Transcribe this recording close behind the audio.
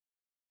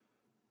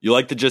You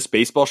like the Just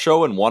Baseball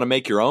show and want to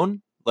make your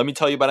own? Let me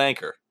tell you about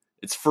Anchor.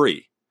 It's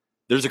free.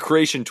 There's a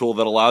creation tool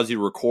that allows you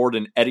to record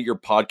and edit your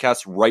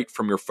podcast right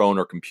from your phone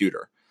or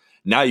computer.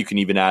 Now you can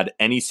even add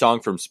any song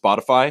from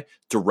Spotify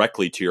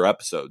directly to your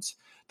episodes.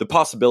 The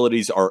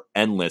possibilities are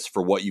endless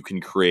for what you can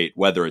create,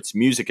 whether it's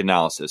music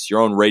analysis,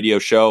 your own radio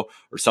show,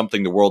 or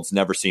something the world's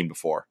never seen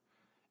before.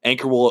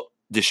 Anchor will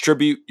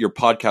distribute your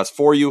podcast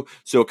for you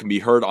so it can be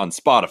heard on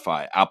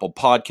Spotify, Apple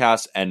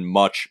Podcasts, and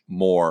much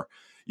more.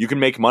 You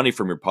can make money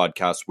from your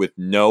podcast with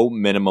no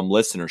minimum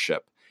listenership.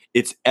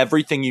 It's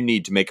everything you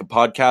need to make a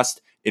podcast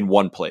in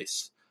one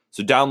place.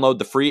 So download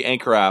the free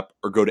Anchor app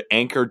or go to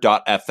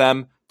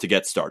anchor.fm to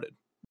get started.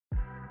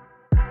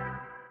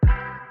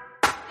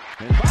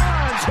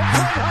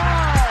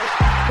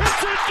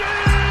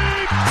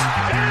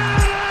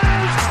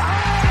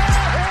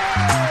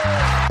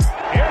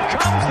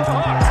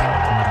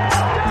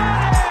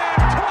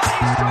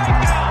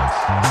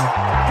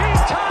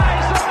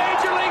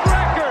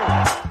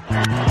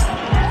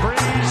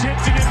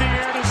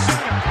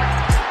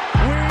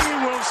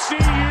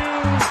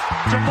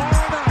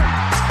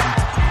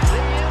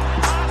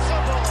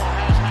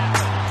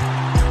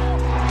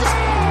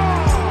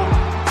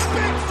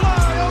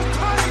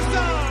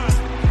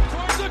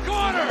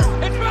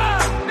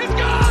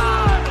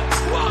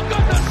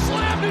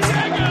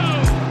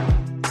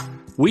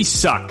 We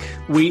suck.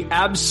 We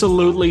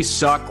absolutely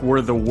suck.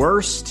 We're the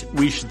worst.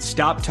 We should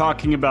stop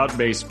talking about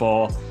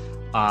baseball.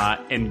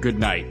 And good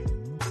night.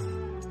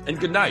 And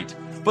good night.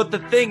 But the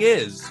thing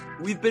is,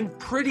 we've been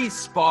pretty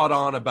spot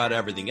on about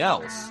everything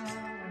else.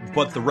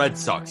 But the Red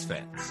Sox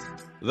fans.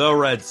 The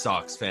Red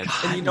Sox fans.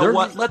 God, and you know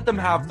what? Let them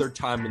have their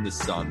time in the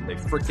sun. They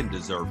freaking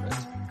deserve it.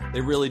 They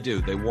really do.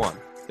 They won.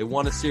 They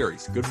won a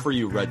series. Good for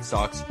you, Red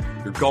Sox.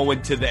 You're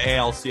going to the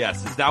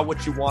ALCS. Is that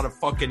what you want to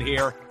fucking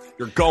hear?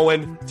 You're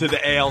going to the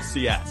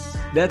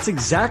ALCS. That's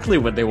exactly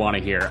what they want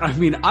to hear. I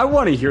mean, I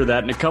want to hear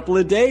that in a couple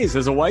of days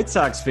as a White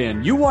Sox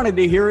fan. You wanted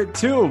to hear it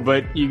too,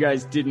 but you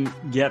guys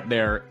didn't get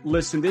there.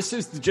 Listen, this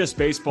is the Just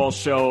Baseball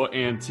show,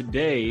 and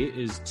today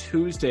is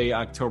Tuesday,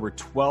 October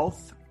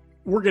 12th.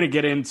 We're going to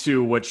get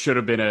into what should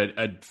have been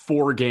a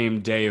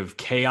four-game day of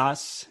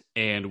chaos,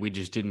 and we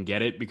just didn't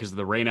get it because of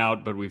the rain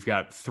out, but we've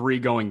got three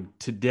going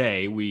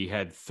today. We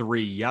had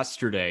three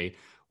yesterday.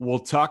 We'll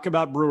talk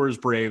about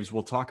Brewers-Braves.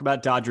 We'll talk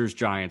about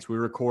Dodgers-Giants. We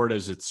record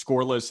as it's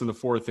scoreless in the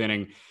fourth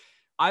inning.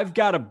 I've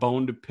got a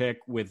bone to pick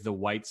with the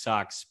White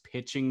Sox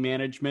pitching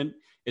management,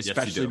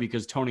 especially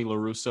because Tony La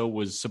Russa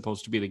was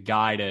supposed to be the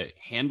guy to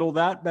handle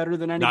that better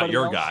than anybody else.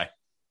 Not your guy.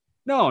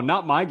 No,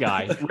 not my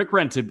guy. Rick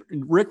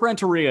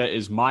Renteria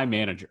is my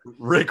manager.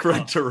 Rick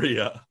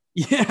Renteria.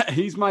 Yeah,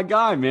 he's my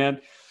guy,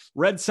 man.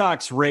 Red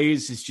Sox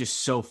Rays is just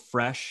so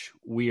fresh.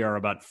 We are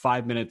about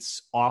 5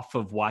 minutes off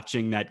of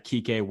watching that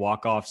Kike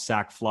walk-off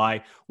sac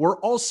fly. We're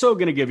also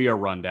going to give you a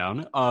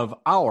rundown of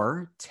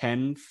our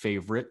 10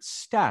 favorite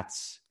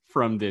stats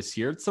from this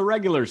year. It's the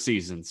regular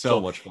season. So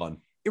much fun.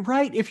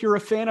 Right. If you're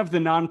a fan of the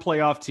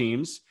non-playoff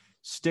teams,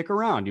 stick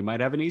around. You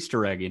might have an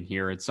Easter egg in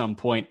here at some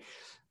point.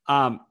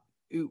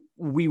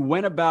 We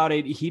went about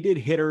it. He did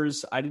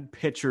hitters. I did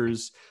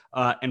pitchers.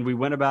 And we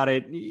went about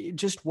it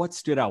just what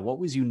stood out, what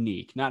was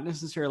unique, not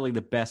necessarily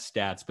the best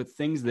stats, but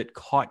things that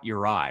caught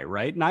your eye,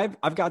 right? And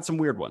I've got some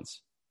weird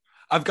ones.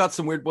 I've got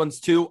some weird ones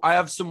too. I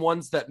have some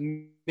ones that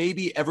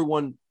maybe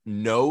everyone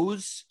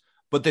knows,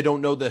 but they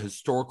don't know the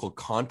historical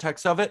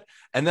context of it.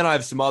 And then I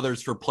have some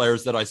others for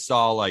players that I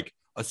saw, like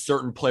a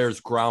certain player's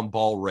ground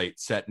ball rate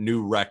set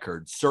new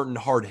records, certain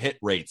hard hit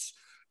rates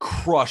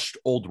crushed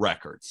old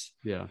records.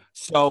 Yeah.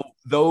 So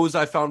those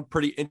I found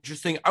pretty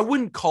interesting. I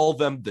wouldn't call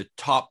them the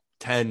top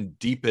 10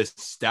 deepest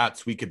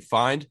stats we could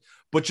find,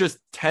 but just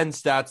 10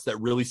 stats that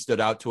really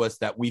stood out to us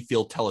that we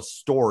feel tell a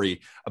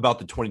story about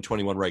the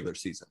 2021 regular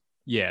season.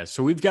 Yeah,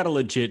 so we've got a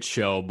legit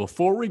show.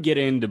 Before we get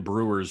into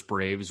Brewers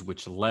Braves,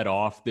 which led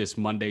off this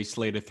Monday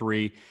slate of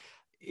three,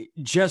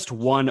 just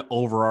one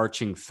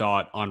overarching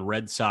thought on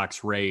Red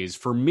Sox Rays.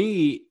 For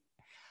me,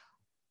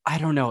 I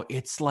don't know.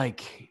 It's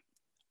like,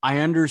 I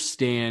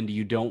understand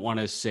you don't want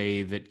to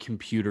say that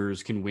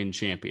computers can win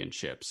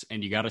championships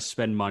and you got to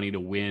spend money to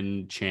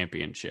win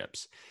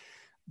championships.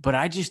 But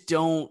I just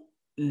don't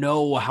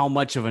know how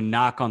much of a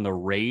knock on the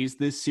Rays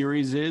this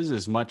series is,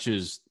 as much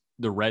as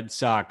the Red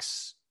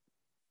Sox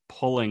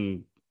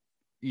pulling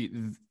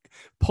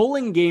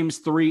games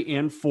 3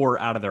 and 4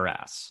 out of their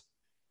ass.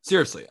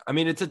 Seriously. I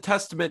mean, it's a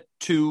testament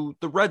to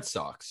the Red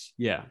Sox.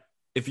 Yeah.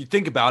 If you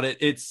think about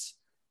it,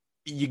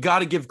 you got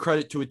to give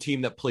credit to a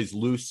team that plays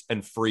loose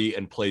and free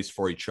and plays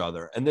for each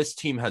other. And this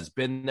team has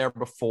been there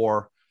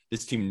before.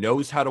 This team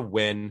knows how to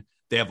win.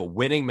 They have a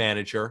winning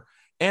manager.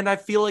 And I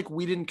feel like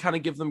we didn't kind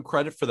of give them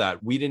credit for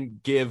that. We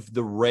didn't give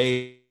the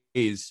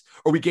Rays,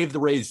 or we gave the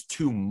Rays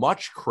too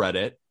much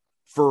credit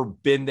for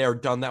been there,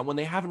 done that, when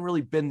they haven't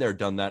really been there,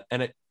 done that.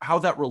 And how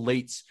that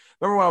relates.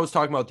 Remember when I was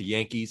talking about the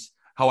Yankees,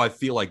 how I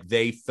feel like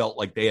they felt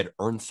like they had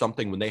earned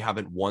something when they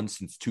haven't won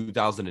since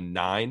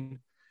 2009?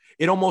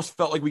 It almost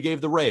felt like we gave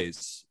the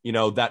Rays,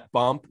 that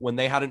bump when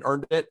they hadn't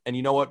earned it. And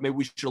you know what? Maybe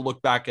we should have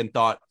looked back and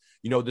thought,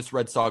 this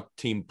Red Sox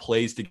team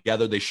plays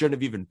together. They shouldn't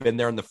have even been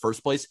there in the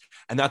first place.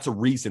 And that's a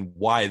reason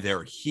why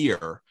they're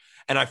here.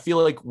 And I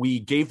feel like we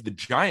gave the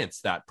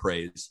Giants that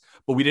praise,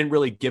 but we didn't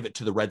really give it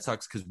to the Red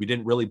Sox because we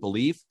didn't really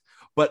believe.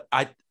 But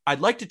I'd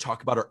like to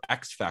talk about our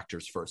X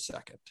factors for a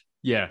second.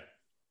 Yeah.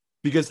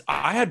 Because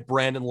I had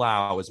Brandon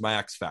Lau as my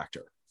X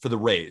factor for the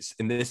Rays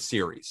in this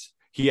series.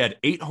 He had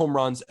 8 home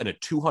runs and a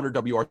 200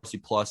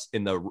 WRC plus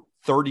in the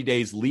 30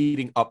 days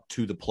leading up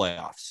to the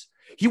playoffs.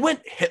 He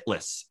went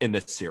hitless in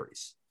this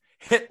series.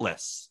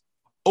 Hitless.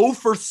 0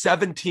 for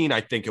 17,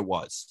 I think it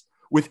was,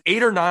 with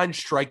 8 or 9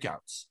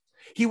 strikeouts.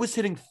 He was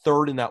hitting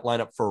third in that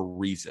lineup for a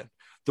reason.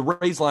 The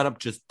Rays lineup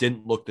just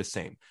didn't look the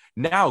same.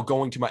 Now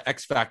going to my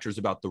X factors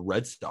about the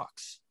Red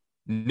Sox,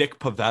 Nick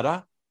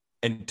Pivetta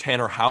and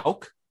Tanner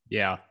Houck.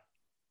 Yeah.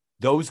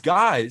 Those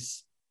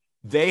guys,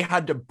 they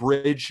had to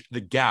bridge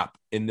the gap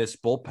in this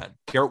bullpen.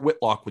 Garrett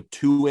Whitlock with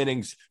 2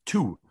 innings,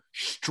 2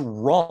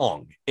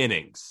 strong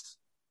innings.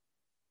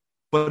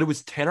 But it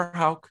was Tanner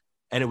Houck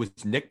and it was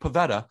Nick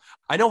Pivetta.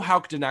 I know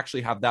Houck didn't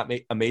actually have that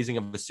amazing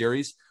of a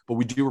series, but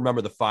we do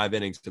remember the 5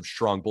 innings of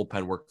strong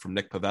bullpen work from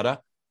Nick Pivetta.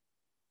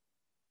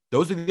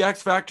 Those are the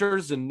X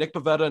factors, and Nick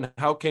Pivetta and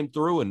Houck came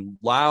through, and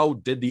Lau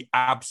did the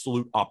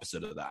absolute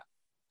opposite of that.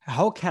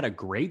 Houck had a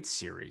great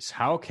series.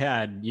 Houck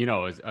had,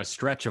 a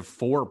stretch of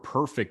 4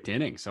 perfect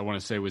innings. I want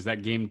to say, was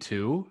that game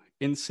 2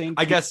 in St.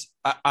 I guess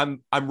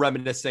I'm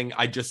reminiscing.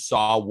 I just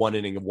saw 1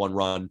 inning of 1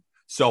 run,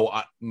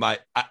 so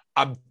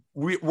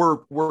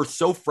we're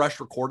so fresh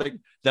recording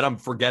that I'm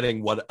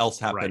forgetting what else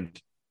happened.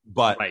 Right.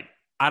 But right.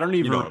 I don't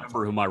even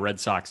remember who my Red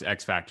Sox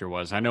X factor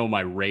was. I know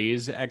my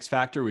Rays X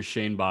factor was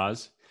Shane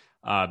Baz.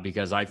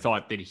 Because I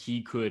thought that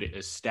he could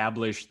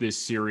establish this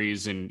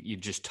series and you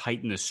just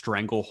tighten the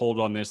stranglehold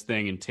on this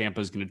thing, and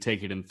Tampa's going to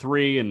take it in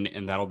 3,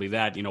 and that'll be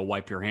that,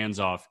 wipe your hands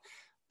off.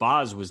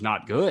 Baz was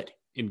not good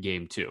in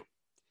game 2.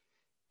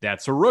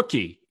 That's a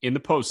rookie in the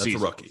postseason.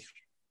 That's a rookie.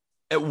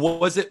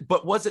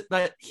 Was it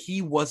that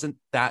he wasn't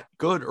that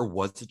good, or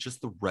was it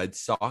just the Red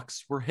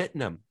Sox were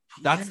hitting him?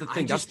 That's the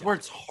thing. That's where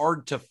it's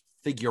hard to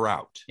figure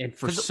out. And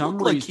for some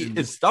reason,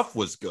 his stuff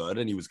was good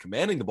and he was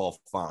commanding the ball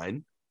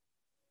fine.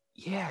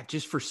 Yeah,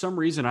 just for some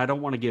reason, I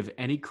don't want to give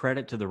any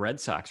credit to the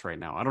Red Sox right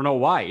now. I don't know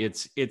why.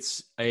 It's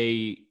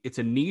a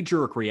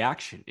knee-jerk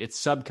reaction. It's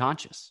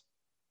subconscious.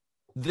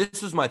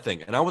 This is my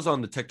thing. And I was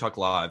on the TikTok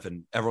live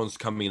and everyone's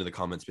coming into the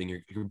comments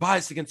being, you're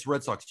biased against the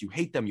Red Sox. You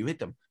hate them. You hate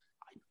them.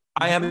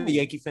 I am a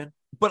Yankee fan,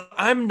 but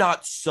I'm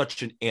not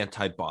such an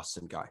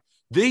anti-Boston guy.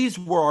 These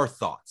were our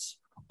thoughts.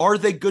 Are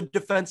they good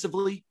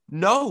defensively?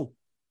 No.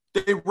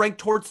 They rank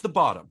towards the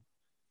bottom.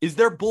 Is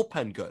their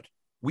bullpen good?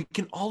 We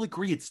can all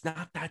agree it's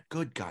not that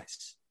good,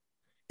 guys.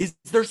 Is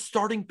their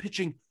starting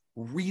pitching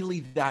really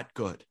that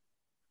good?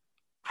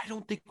 I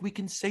don't think we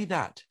can say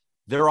that.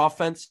 Their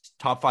offense,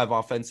 top 5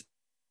 offense,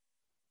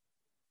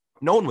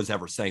 no one was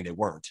ever saying they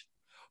weren't.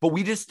 But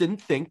we just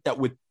didn't think that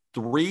with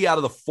 3 out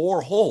of the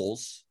 4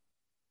 holes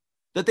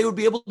that they would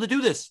be able to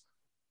do this.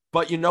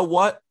 But you know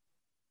what?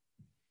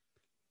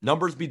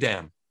 Numbers be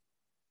damned.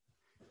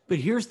 But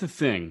here's the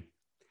thing.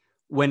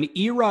 When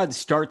Erod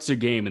starts a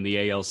game in the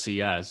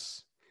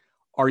ALCS,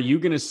 are you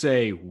going to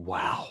say,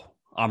 wow,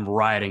 I'm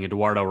riding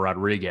Eduardo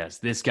Rodriguez.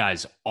 This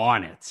guy's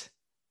on it.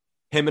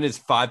 Him and his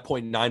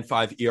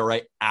 5.95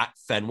 ERA at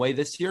Fenway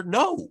this year?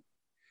 No.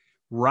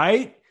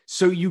 Right?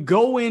 So you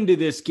go into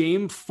this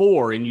game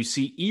 4 and you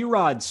see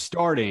Erod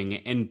starting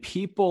and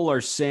people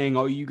are saying,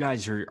 oh, you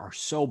guys are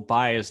so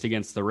biased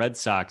against the Red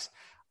Sox.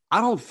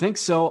 I don't think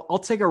so. I'll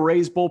take a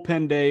Rays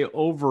bullpen day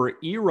over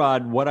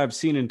Erod, what I've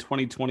seen in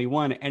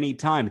 2021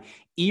 anytime.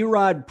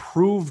 Erod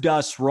proved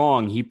us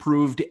wrong. He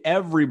proved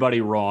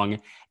everybody wrong.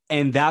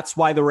 And that's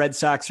why the Red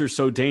Sox are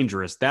so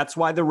dangerous. That's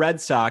why the Red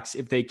Sox,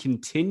 if they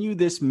continue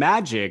this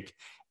magic,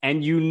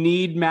 and you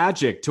need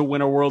magic to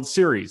win a World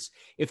Series,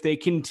 if they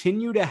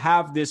continue to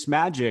have this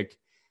magic,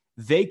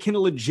 they can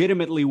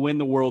legitimately win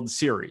the World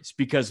Series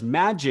because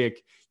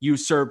magic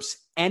usurps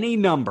any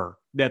number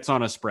that's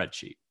on a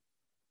spreadsheet.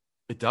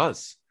 It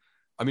does.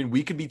 I mean,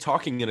 we could be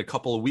talking in a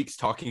couple of weeks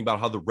talking about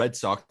how the Red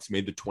Sox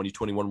made the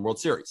 2021 World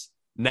Series.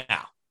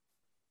 Now,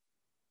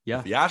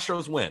 if the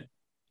Astros win,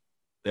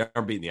 they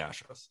aren't beating the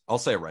Astros. I'll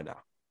say it right now.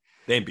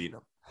 They ain't beating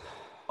them.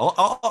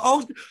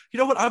 I'll you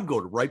know what? I'm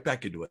going right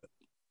back into it.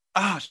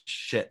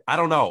 Shit. I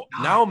don't know.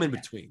 Now I'm in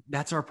between.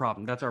 That's our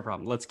problem.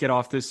 Let's get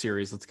off this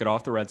series. Let's get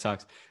off the Red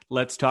Sox.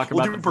 Let's talk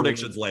about the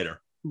predictions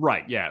later.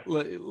 Right. Yeah.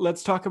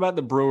 Let's talk about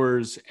the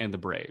Brewers and the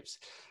Braves.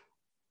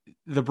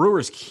 The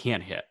Brewers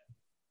can't hit.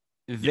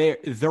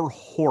 They're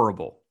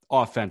horrible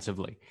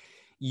offensively.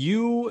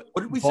 You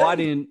bought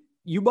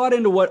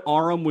into what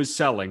Aram was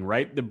selling,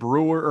 right? The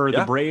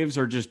Braves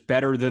are just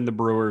better than the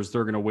Brewers.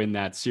 They're going to win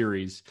that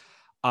series.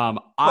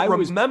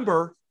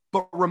 Remember,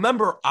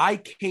 I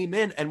came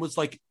in and was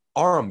like,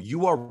 Aram,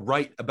 you are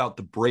right about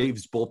the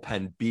Braves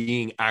bullpen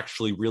being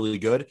actually really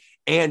good.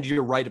 And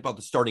you're right about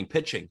the starting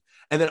pitching.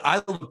 And then I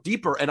looked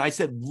deeper and I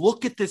said,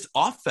 look at this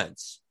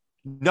offense.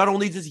 Not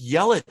only does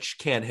Yelich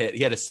can't hit,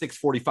 he had a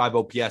 645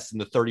 OPS in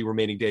the 30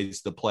 remaining days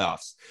of the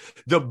playoffs.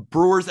 The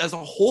Brewers as a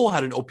whole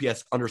had an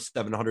OPS under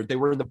 700. They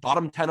were in the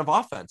bottom 10 of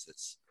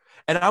offenses.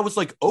 And I was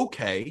like,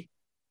 okay,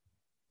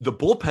 the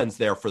bullpen's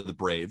there for the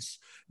Braves.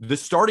 The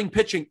starting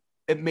pitching,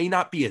 it may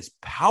not be as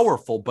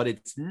powerful, but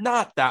it's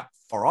not that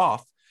far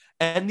off.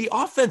 And the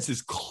offense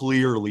is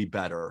clearly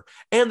better.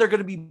 And they're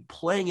going to be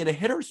playing in a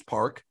hitter's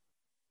park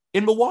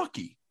in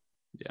Milwaukee.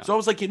 Yeah. So I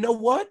was like, you know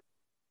what?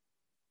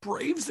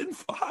 Braves in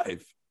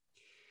 5.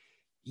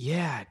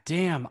 Yeah,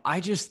 damn. I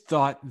just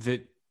thought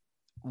that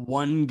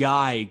one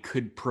guy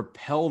could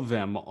propel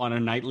them on a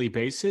nightly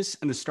basis,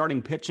 and the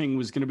starting pitching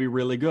was going to be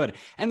really good.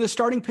 And the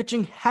starting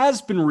pitching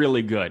has been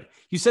really good.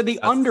 You said the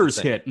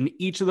unders hit in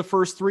each of the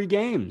first 3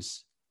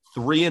 games.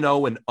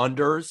 3-0 and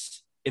unders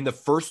in the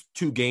first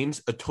 2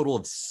 games, a total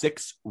of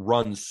 6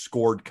 runs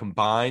scored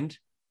combined.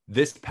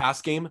 This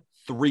past game,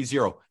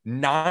 3-0.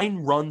 9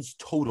 runs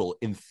total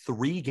in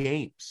 3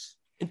 games.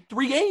 In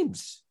 3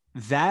 games.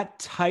 That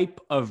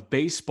type of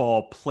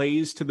baseball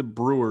plays to the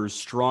Brewers'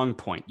 strong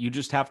point. You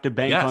just have to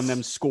bank on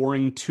them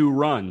scoring 2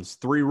 runs,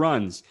 3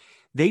 runs.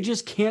 They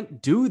just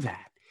can't do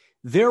that.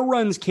 Their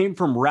runs came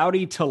from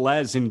Rowdy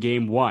Tellez in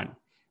game 1.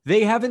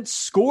 They haven't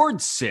scored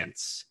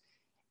since.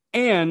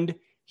 And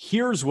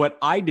here's what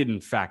I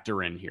didn't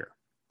factor in here.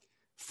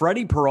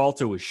 Freddie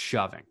Peralta was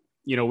shoving.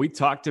 You know, we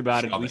talked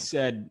about it. We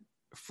said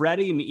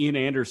Freddie and Ian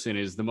Anderson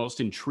is the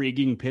most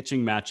intriguing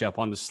pitching matchup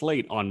on the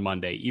slate on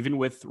Monday, even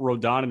with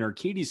Rodon and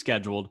Urquidy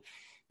scheduled,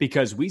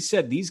 because we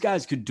said these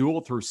guys could duel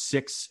through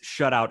 6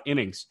 shutout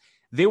innings.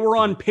 They were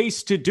on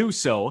pace to do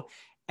so,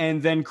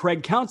 and then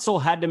Craig Counsell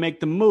had to make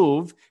the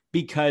move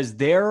because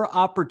their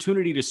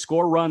opportunity to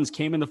score runs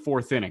came in the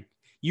 4th inning.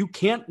 You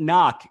can't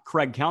knock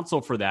Craig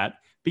Counsell for that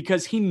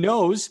because he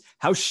knows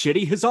how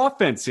shitty his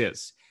offense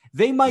is.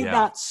 They might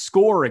not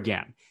score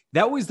again.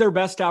 That was their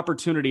best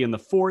opportunity in the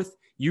 4th.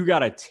 You got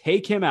to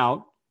take him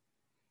out,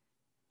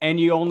 and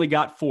you only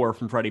got 4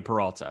 from Freddie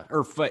Peralta,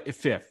 or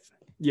 5th.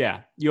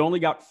 Yeah, you only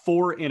got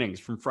 4 innings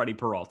from Freddie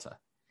Peralta.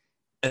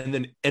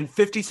 And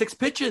 56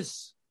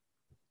 pitches.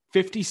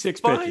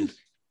 56 pitches.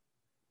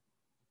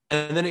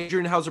 And then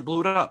Adrian Hauser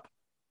blew it up.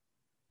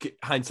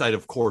 Hindsight,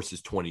 of course,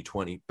 is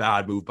 2020.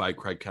 Bad move by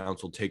Craig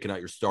Counsell, taking out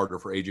your starter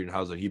for Adrian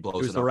Hauser. He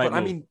blows it up. Right, but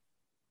I mean,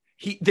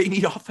 they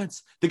need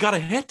offense. They got a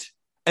hit.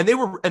 And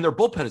their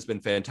bullpen has been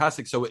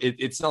fantastic. So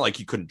it's not like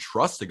you couldn't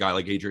trust a guy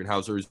like Adrian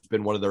Hauser, who's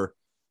been one of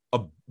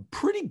a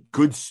pretty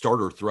good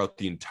starter throughout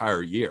the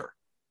entire year.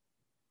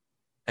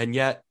 And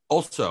yet,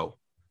 also,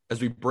 as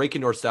we break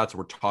into our stats,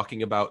 we're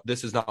talking about,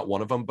 this is not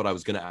one of them, but I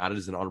was going to add it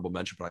as an honorable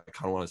mention, but I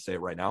kind of want to say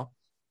it right now.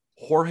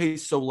 Jorge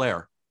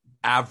Soler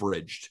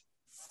averaged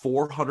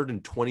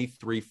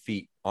 423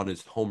 feet on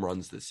his home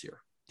runs this year.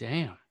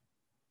 Damn.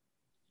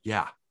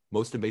 Yeah,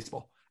 most in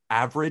baseball.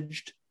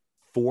 Averaged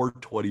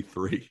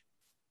 423.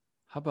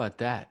 How about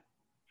that?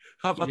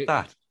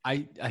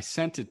 I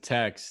sent a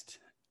text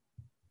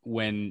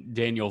when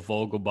Daniel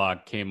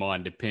Vogelbach came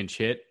on to pinch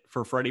hit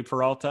for Freddie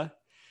Peralta.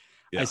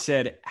 Yeah. I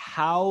said,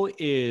 how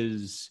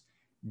is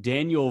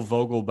Daniel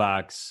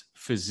Vogelbach's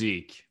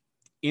physique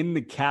in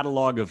the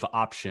catalog of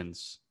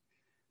options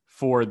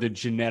for the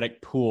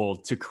genetic pool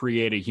to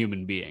create a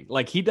human being?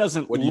 Like, he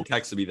doesn't... When you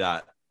texted me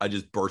that, I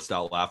just burst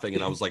out laughing,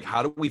 and I was like,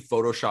 how do we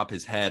Photoshop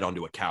his head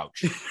onto a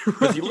couch?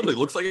 Because he literally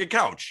looks like a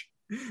couch.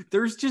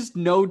 There's just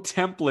no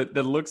template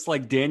that looks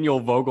like Daniel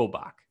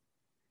Vogelbach.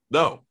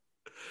 No,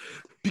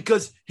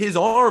 because his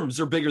arms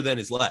are bigger than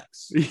his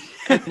legs.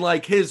 And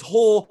like his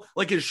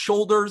his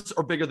shoulders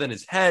are bigger than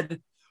his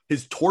head.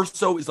 His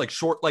torso is like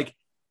short. Like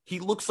he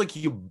looks like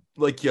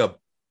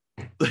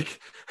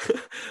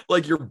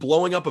like you're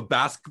blowing up a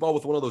basketball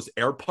with one of those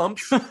air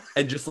pumps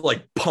and just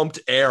like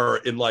pumped air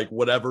in like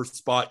whatever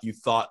spot you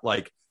thought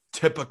like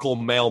typical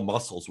male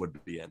muscles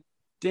would be in.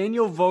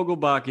 Daniel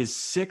Vogelbach is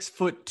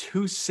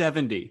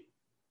 6'270".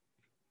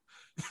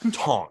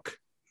 Tonk.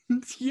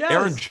 Yes.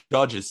 Aaron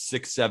Judge is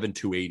 6'7",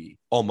 280.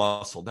 All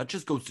muscle. That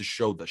just goes to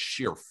show the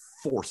sheer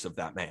force of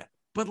that man.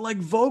 But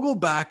like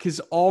Vogelbach is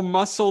all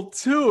muscle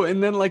too,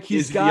 and then like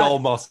he's all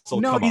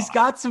muscle. No, he's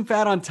got some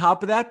fat on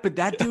top of that. But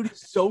that dude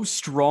is so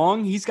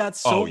strong. He's got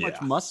so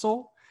much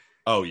muscle.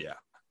 Oh yeah,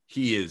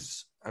 he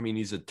is. I mean,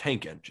 he's a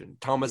tank engine.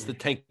 Thomas the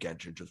Tank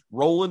Engine, just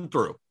rolling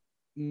through.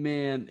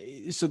 Man,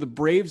 so the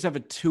Braves have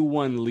a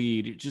 2-1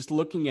 lead. Just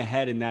looking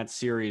ahead in that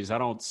series, I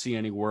don't see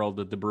any world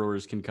that the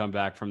Brewers can come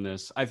back from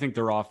this. I think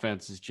their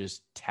offense is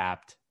just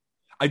tapped.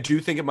 I do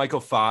think it might go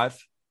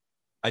 5.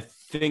 I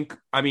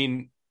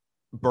mean,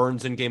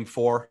 Burns in game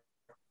 4.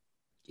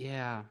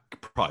 Yeah.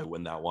 Could probably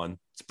win that one.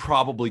 It's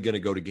probably going to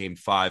go to game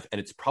 5,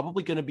 and it's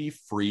probably going to be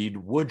Fried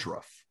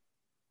Woodruff.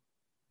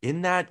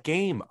 In that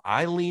game,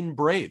 I lean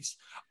Braves.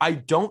 I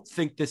don't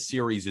think this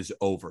series is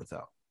over,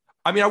 though.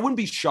 I mean, I wouldn't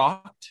be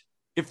shocked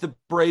if the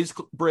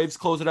Braves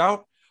close it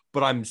out,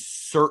 but I'm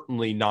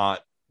certainly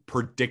not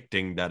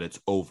predicting that it's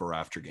over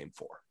after game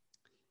 4.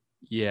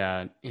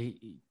 Yeah.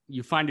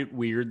 You find it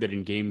weird that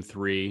in game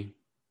 3,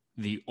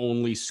 the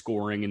only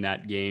scoring in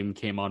that game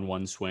came on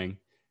one swing.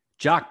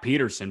 Jock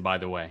Peterson, by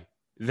the way,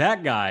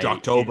 that guy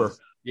Jocktober.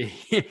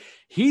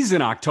 He's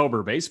an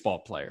October baseball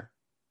player.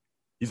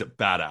 He's a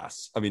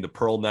badass. I mean, the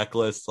pearl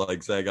necklace,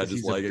 like saying, I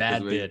just like it.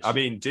 Bad bitch. I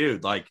mean,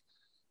 dude, like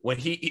when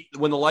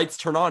when the lights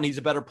turn on, he's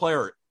a better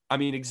player. I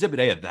mean, Exhibit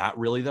A of that,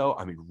 really though.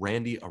 I mean,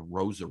 Randy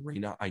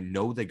Arozarena. I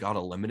know they got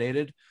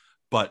eliminated,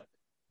 but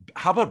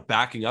how about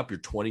backing up your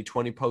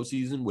 2020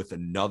 postseason with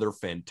another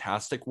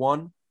fantastic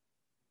one?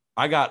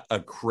 I got a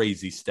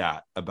crazy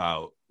stat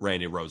about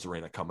Randy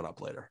Arozarena coming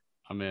up later.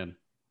 I'm in.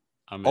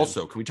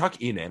 Also, can we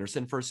talk Ian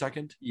Anderson for a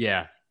second?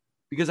 Yeah.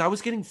 Because I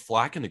was getting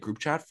flack in the group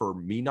chat for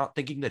me not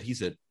thinking that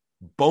he's a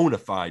bona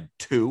fide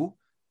 2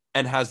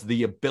 and has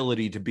the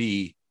ability to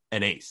be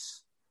an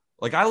ace.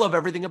 Like, I love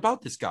everything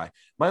about this guy.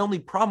 My only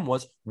problem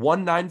was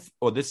 1.9.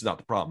 Oh, this is not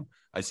the problem.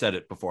 I said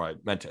it before I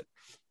meant it.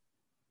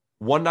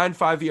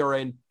 1.95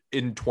 ERA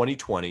in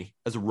 2020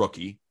 as a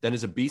rookie, then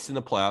as a beast in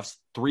the playoffs,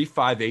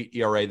 3.58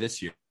 ERA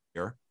this year.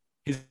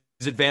 His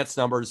advanced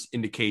numbers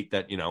indicate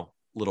that, a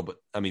little bit.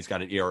 I mean, he's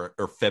got an ERA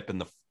or FIP in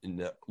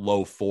the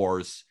low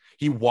 4s.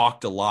 He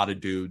walked a lot of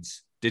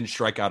dudes, didn't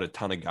strike out a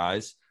ton of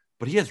guys,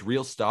 but he has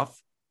real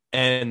stuff.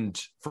 And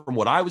from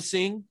what I was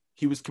seeing,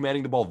 he was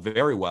commanding the ball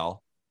very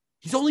well.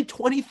 He's only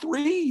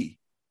 23.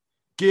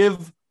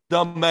 Give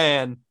the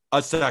man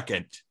a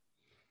second.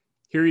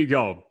 Here you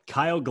go.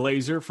 Kyle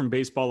Glazer from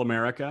Baseball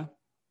America.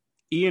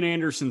 Ian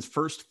Anderson's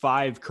first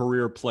 5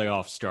 career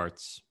playoff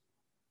starts.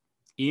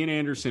 Ian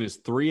Anderson is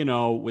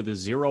 3-0 with a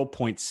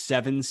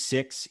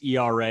 0.76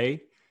 ERA,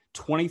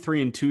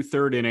 23 and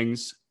 2/3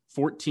 innings,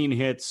 14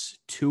 hits,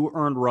 2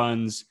 earned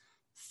runs,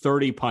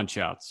 30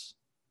 punch-outs.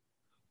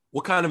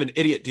 What kind of an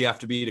idiot do you have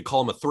to be to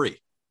call him a 3?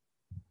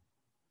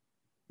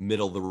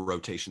 Middle of the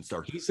rotation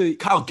starter.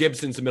 Kyle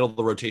Gibson's the middle of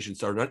the rotation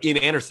starter, not Ian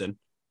Anderson.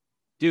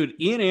 Dude,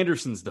 Ian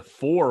Anderson's the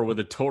 4 with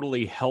a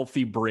totally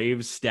healthy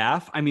Braves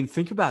staff. I mean,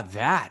 think about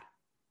that.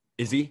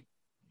 Is he?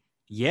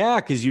 Yeah,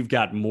 because you've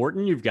got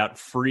Morton, you've got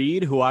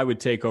Fried, who I would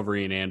take over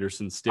Ian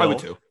Anderson still. I would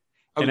too.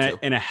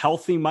 And a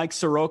healthy Mike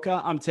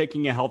Soroka. I'm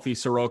taking a healthy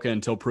Soroka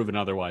until proven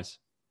otherwise.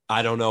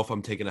 I don't know if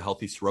I'm taking a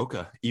healthy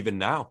Soroka even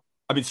now.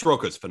 I mean,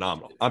 Soroka is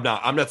phenomenal. I'm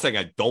not saying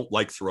I don't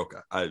like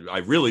Soroka. I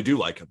really do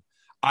like him.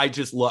 I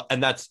just love,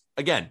 and that's,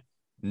 again,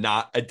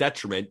 not a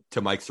detriment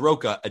to Mike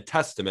Soroka, a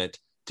testament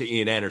to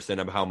Ian Anderson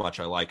of how much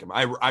I like him.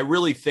 I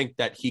really think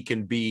that he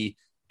can be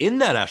in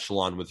that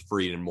echelon with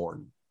Fried and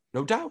Morton.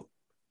 No doubt.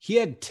 He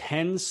had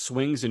 10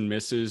 swings and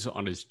misses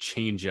on his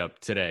changeup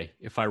today,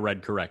 if I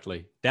read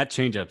correctly. That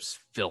changeup's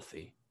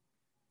filthy.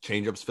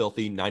 Changeup's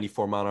filthy,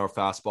 94-mile-an-hour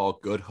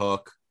fastball, good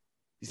hook.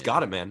 He's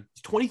got it, man.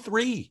 He's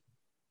 23.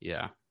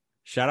 Yeah.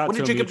 Shout out when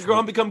to did Jacob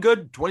DeGrom become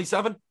good?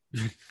 27?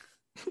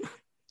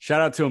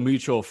 Shout out to a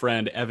mutual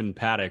friend, Evan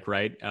Paddock,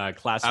 right?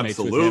 Classmates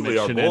Absolutely,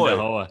 with him our boy.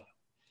 Shenandoah.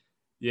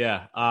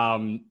 Yeah.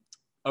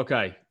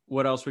 Okay.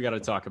 What else we got to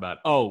talk about?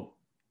 Oh,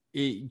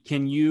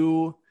 can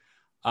you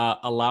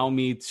allow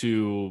me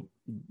to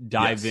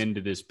dive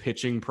into this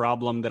pitching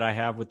problem that I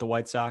have with the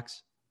White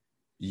Sox?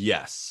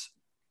 Yes.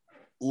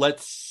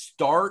 Let's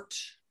start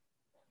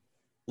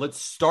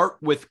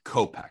with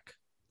Kopech.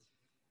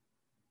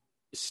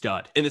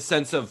 Stud. In the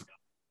sense of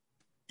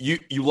you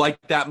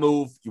liked that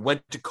move. You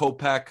went to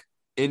Kopech,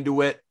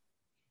 into it.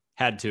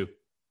 Had to.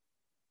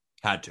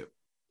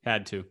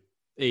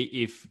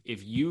 If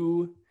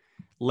you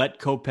let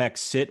Kopech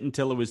sit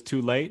until it was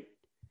too late,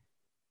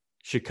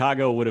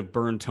 Chicago would have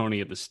burned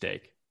Tony at the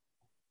stake.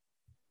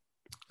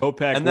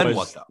 Kopech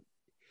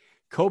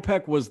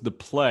was the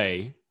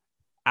play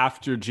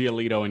after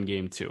Giolito in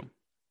game 2.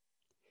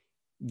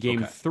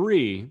 Game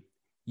 3,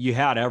 you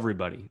had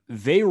everybody.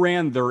 They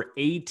ran their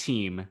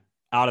A-team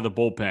out of the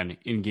bullpen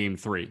in game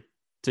 3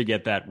 to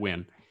get that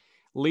win.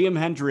 Liam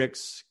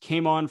Hendricks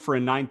came on for a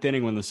 9th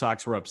inning when the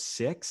Sox were up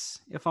 6,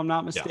 if I'm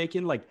not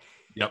mistaken.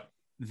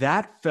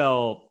 That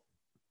felt,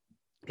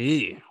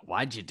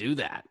 why'd you do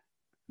that?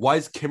 Why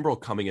is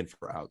Kimbrel coming in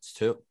for outs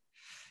too?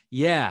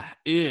 Yeah,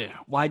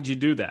 why'd you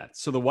do that?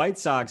 So the White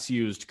Sox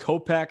used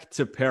Kopech,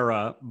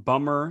 Tepera,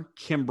 Bummer,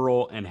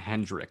 Kimbrel, and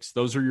Hendricks.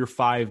 Those are your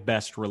 5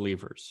 best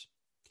relievers.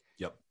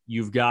 Yep.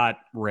 You've got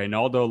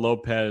Reynaldo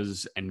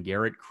Lopez and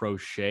Garrett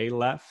Crochet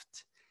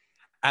left.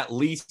 At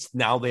least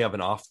now they have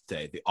an off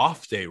day. The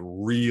off day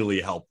really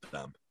helped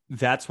them.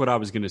 That's what I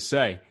was going to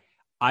say.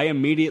 I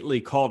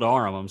immediately called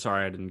Aram. I'm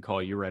sorry I didn't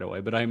call you right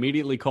away, but I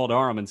immediately called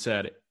Aram and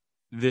said,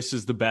 this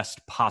is the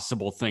best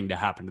possible thing to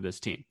happen to this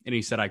team. And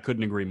he said, I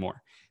couldn't agree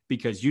more,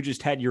 because you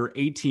just had your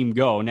A-team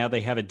go. Now they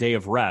have a day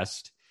of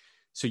rest.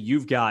 So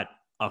you've got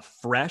a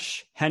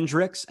fresh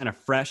Hendricks and a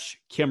fresh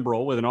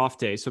Kimbrel with an off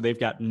day. So they've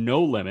got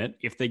no limit.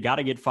 If they got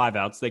to get 5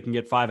 outs, they can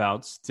get 5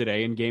 outs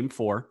today in game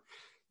 4.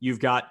 You've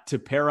got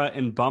Tepera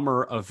and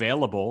Bummer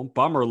available.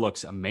 Bummer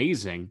looks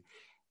amazing.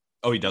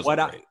 Oh, he does look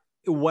great.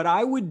 What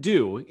I would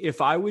do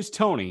if I was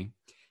Tony,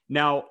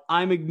 now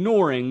I'm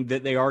ignoring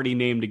that they already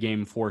named a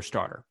game 4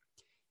 starter.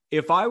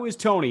 If I was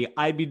Tony,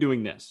 I'd be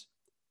doing this.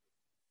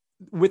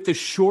 With the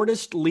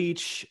shortest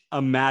leash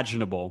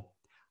imaginable,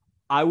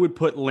 I would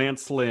put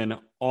Lance Lynn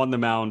on the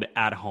mound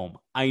at home.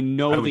 I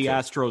know the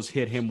Astros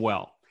hit him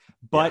well,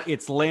 but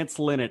it's Lance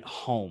Lynn at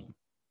home.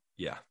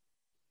 Yeah.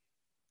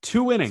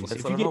 2 innings. So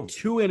if you get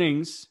 2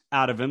 innings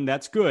out of him,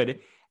 that's good.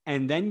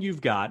 And then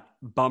you've got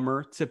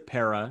Bummer,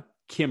 Tepera,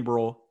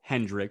 Kimbrel,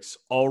 Hendricks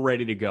all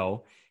ready to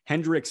go.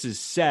 Hendricks has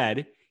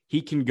said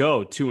he can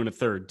go 2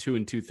 1/3, 2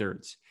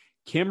 2/3.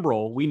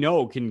 Kimbrel, we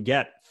know, can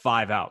get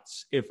 5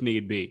 outs if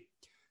need be.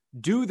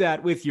 Do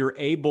that with your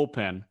A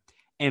bullpen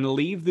and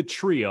leave the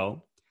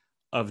trio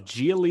of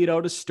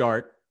Giolito to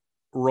start,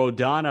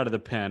 Rodon out of the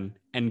pen,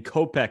 and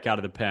Kopech out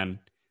of the pen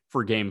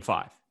for Game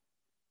 5.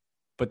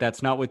 But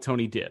that's not what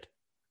Tony did.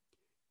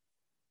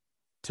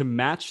 To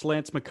match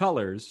Lance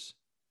McCullers,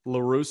 La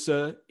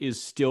Russa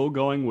is still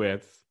going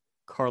with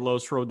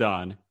Carlos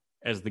Rodon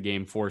as the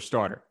Game 4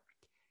 starter.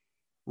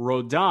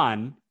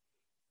 Rodon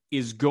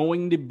is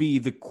going to be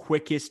the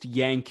quickest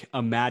yank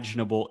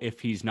imaginable if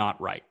he's not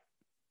right.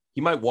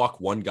 He might walk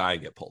one guy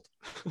and get pulled.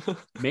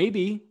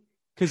 Maybe,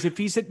 because if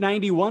he's at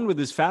 91 with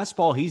his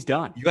fastball, he's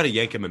done. You got to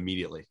yank him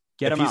immediately.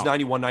 If he's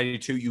 91,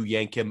 92, you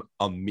yank him.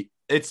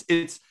 It's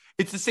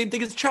the same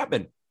thing as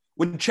Chapman.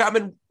 When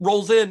Chapman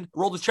rolls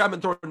his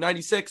Chapman throwing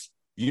 96,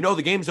 you know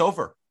the game's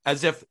over.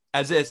 As if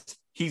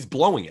he's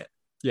blowing it.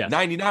 Yeah.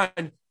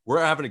 99, we're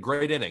having a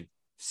great inning.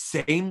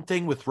 Same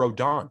thing with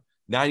Rodon.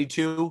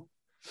 92,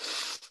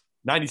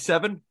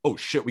 97. Oh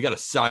shit, we got a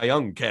Cy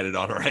Young candidate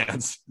on our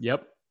hands.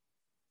 Yep.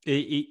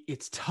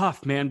 It's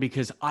tough, man,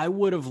 because I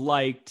would have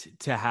liked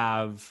to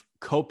have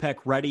Kopech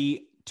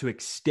ready to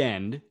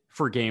extend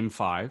for Game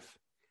 5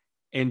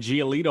 and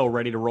Giolito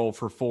ready to roll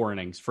for 4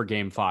 innings for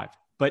Game 5.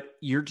 But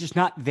you're just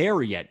not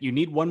there yet. You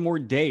need one more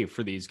day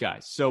for these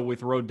guys. So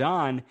with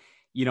Rodon,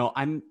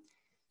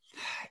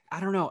 I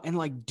don't know. And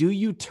like, do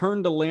you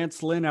turn to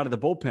Lance Lynn out of the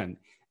bullpen?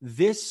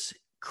 This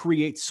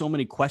creates so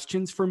many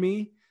questions for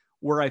me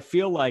where I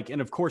feel like,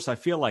 and of course I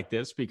feel like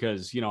this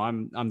because,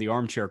 I'm the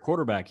armchair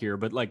quarterback here,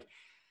 but like,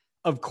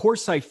 of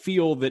course I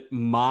feel that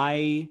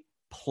my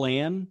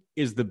plan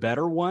is the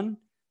better one,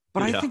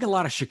 but I think a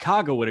lot of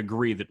Chicago would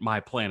agree that my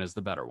plan is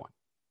the better one.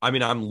 I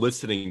mean, I'm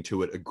listening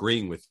to it,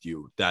 agreeing with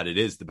you that it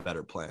is the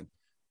better plan.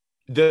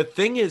 The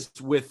thing is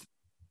with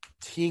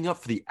teeing up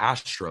for the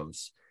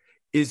Astros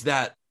is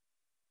that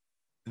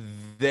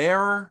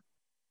their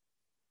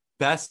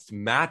best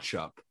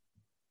matchup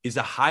is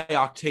a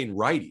high-octane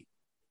righty.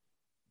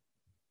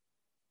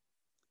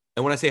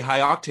 And when I say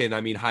high-octane,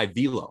 I mean high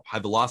velo, high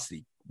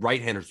velocity,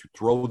 right-handers who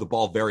throw the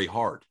ball very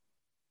hard.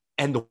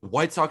 And the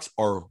White Sox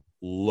are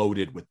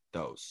loaded with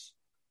those.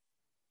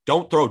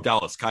 Don't throw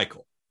Dallas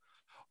Keuchel.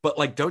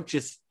 But don't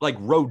just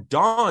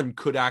Rodon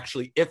could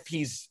actually, if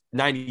he's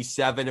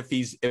 97,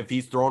 if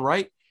he's thrown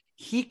right,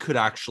 he could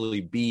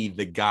actually be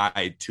the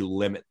guy to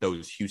limit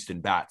those Houston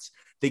bats.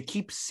 They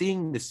keep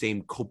seeing the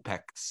same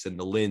Kopechs and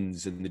the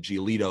Lins and the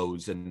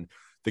Giolitos and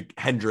the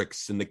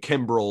Hendricks and the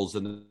Kimbrels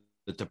and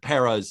the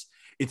Teperas.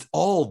 It's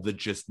all the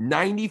just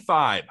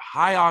 95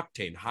 high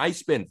octane, high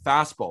spin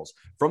fastballs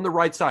from the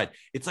right side.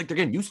 It's like they're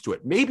getting used to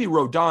it. Maybe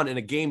Rodon in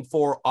a Game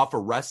 4 off a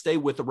rest day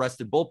with a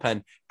rested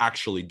bullpen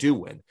actually do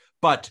win.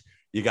 But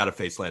you got to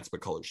face Lance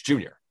McCullers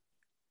Jr.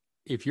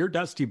 If you're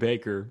Dusty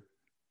Baker,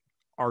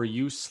 are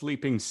you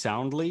sleeping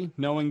soundly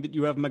knowing that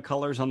you have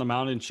McCullers on the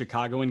mound in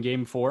Chicago in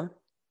Game 4?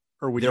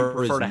 Or would you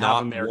prefer to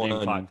have him there in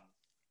Game 5?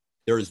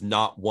 There is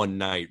not one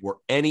night where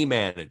any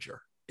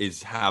manager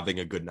is having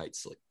a good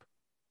night's sleep.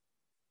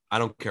 I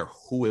don't care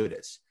who it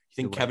is.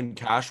 You think Kevin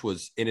Cash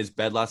was in his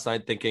bed last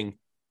night thinking,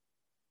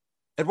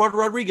 Eduardo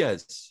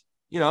Rodriguez,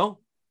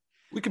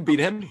 we can beat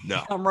him?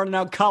 No. I'm running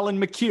out Colin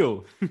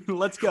McHugh.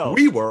 Let's go.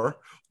 We were.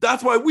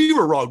 That's why we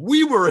were wrong.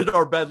 We were in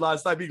our bed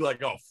last night being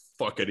like, oh,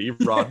 fucking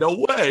Erod,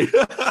 no way.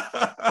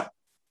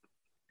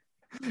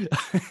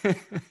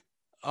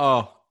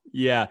 Oh,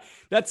 yeah.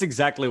 That's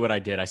exactly what I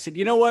did. I said,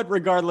 you know what?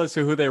 Regardless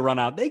of who they run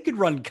out, they could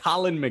run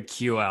Colin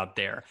McHugh out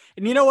there.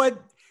 And you know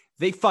what?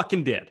 They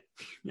fucking did.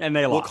 And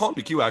they lost. Well, Colin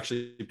McHugh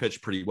actually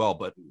pitched pretty well,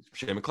 but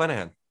Shane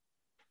McClanahan.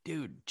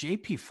 Dude,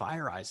 JP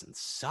Fireeisen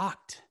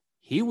sucked.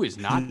 He was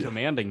not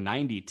commanding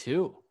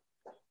 92.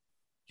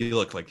 He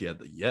looked like he had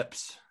the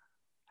yips.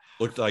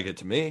 Looked like it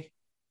to me.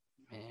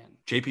 Man.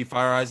 JP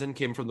Fireeisen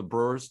came from the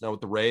Brewers, now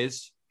with the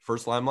Rays.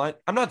 First limelight.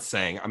 I'm not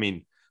saying,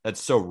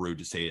 that's so rude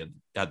to say it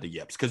had the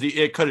yips because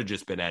it could have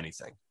just been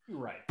anything.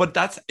 Right. But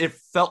it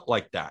felt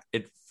like that.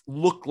 It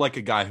looked like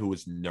a guy who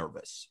was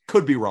nervous.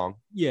 Could be wrong.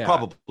 Yeah.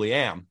 Probably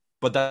am.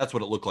 But that's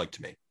what it looked like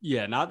to me.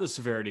 Yeah, not the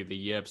severity of the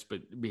yips,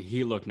 but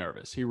he looked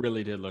nervous. He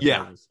really did look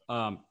nervous.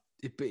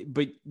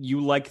 But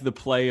you like the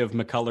play of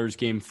McCullers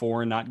Game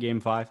 4 and not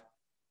Game 5?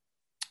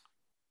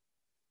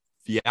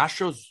 The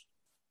Astros,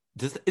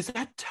 is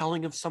that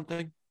telling of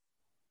something?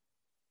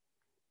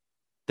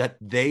 That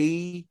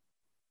I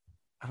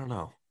don't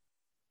know.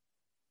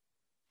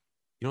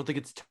 You don't think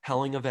it's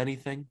telling of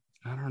anything?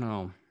 I don't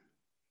know.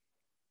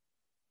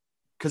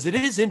 Because it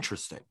is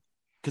interesting.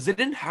 Because they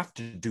didn't have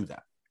to do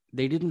that.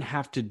 They didn't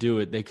have to do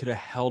it. They could have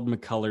held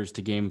McCullers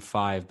to Game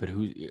 5, but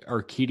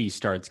Urquidy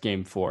starts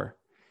Game 4.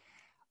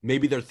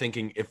 Maybe they're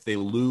thinking if they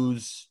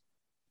lose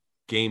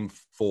Game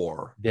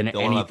 4, then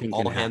they'll have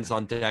all hands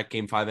on deck.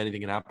 Game 5,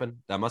 anything can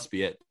happen. That must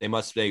be it. They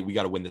must say, we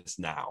got to win this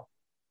now.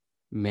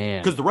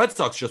 Man. Because the Red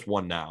Sox just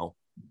won now.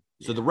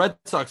 So the Red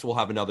Sox will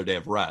have another day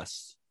of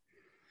rest.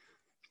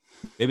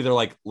 Maybe they're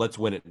like, let's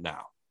win it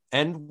now.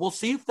 And we'll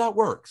see if that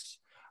works.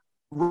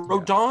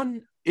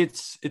 Rodon,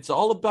 it's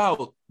all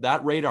about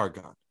that radar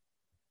gun.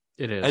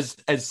 It is.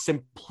 As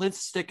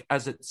simplistic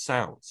as it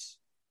sounds.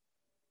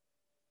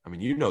 I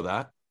mean, you know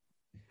that.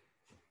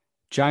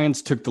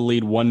 Giants took the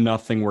lead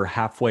 1-0. We're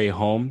halfway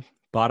home.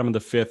 Bottom of the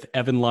fifth,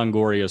 Evan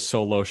Longoria's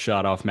solo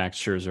shot off Max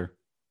Scherzer.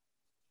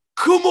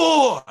 Come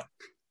on!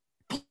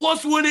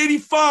 Plus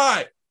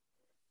 185!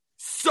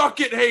 Suck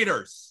it,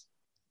 haters!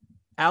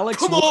 Alex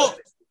Come Wood,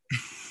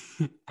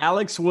 on!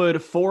 Alex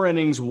Wood, 4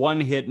 innings,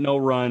 1 hit, no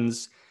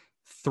runs,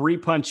 3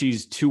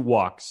 punchies, 2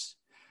 walks.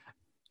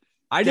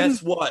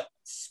 Guess what?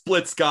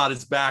 Split Scott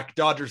is back.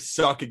 Dodgers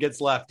suck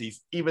against lefties,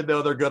 even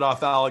though they're good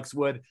off Alex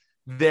Wood.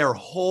 Their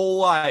whole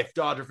life,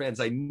 Dodger fans,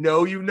 I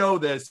know you know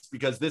this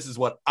because this is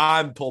what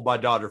I'm told by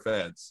Dodger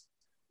fans.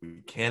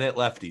 We can't hit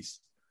lefties.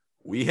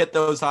 We hit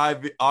those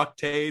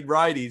high-octane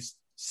righties,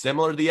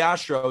 similar to the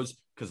Astros,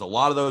 because a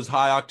lot of those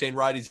high-octane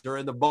righties are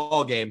in the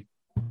ball game.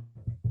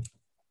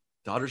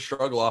 Dodgers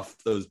struggle off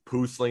those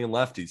poo-slinging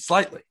lefties.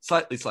 Slightly.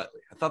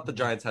 I thought the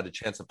Giants had a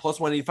chance at plus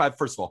 185.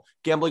 First of all,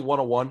 gambling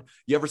 101.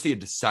 You ever see a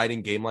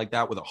deciding game like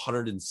that with a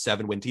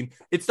 107 win team?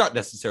 It's not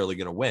necessarily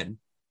going to win,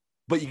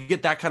 but you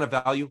get that kind of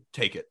value,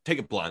 take it. Take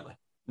it blindly.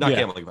 Not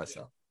gambling advice,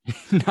 though.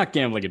 Not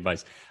gambling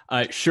advice.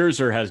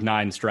 Scherzer has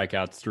 9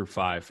 strikeouts through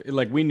 5.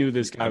 Like, we knew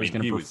this guy was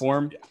going to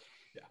perform.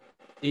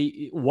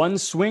 One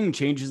swing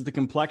changes the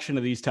complexion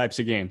of these types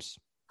of games.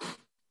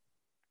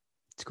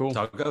 It's cool. That's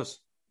how it goes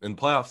in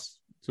the playoffs.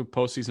 That's what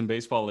postseason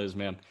baseball is,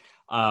 man.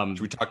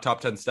 Should we talk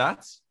top 10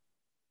 stats?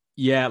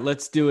 Yeah,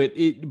 let's do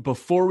it.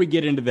 Before we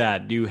get into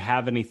that, do you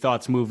have any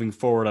thoughts moving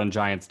forward on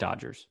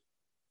Giants-Dodgers?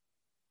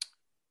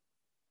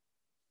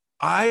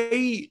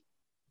 I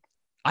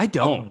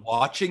don't.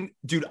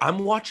 I'm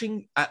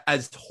watching,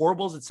 as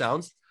horrible as it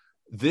sounds,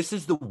 this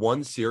is the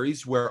one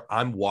series where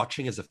I'm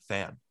watching as a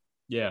fan.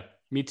 Yeah,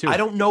 me too. I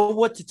don't know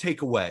what to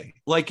take away.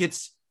 Like,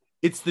 it's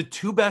the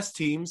 2 best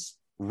teams,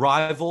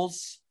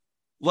 rivals.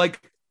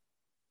 Like,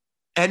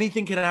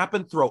 anything can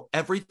happen, throw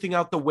everything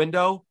out the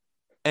window,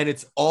 and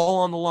it's all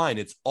on the line.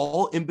 It's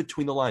all in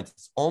between the lines.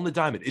 It's all in the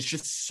diamond. It's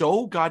just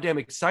so goddamn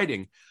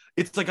exciting.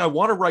 It's like I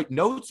want to write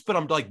notes, but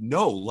I'm like,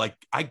 no, like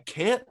I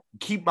can't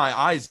keep my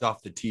eyes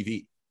off the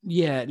TV.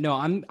 Yeah, no,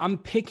 I'm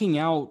picking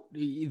out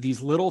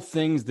these little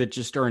things that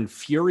just are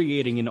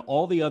infuriating in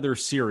all the other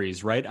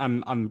series, right?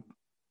 I'm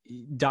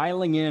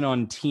dialing in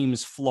on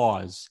teams'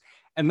 flaws.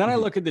 And then I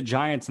look at the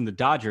Giants and the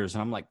Dodgers,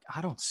 and I'm like,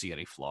 I don't see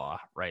any flaw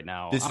right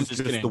now. This is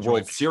just the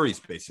World Series,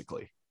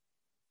 basically.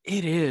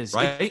 It is.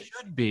 Right? It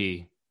should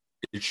be.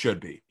 It should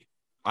be.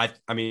 I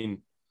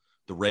mean,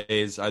 the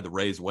Rays, I had the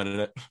Rays winning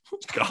it.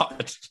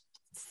 God.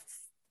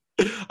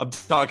 I'm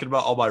talking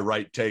about all my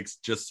right takes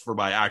just for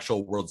my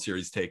actual World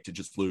Series take to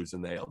just lose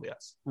in the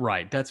ALDS.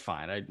 Right. That's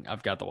fine.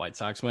 I've got the White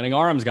Sox winning.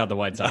 Aram's got the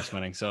White Sox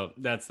winning. So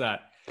that's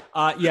that.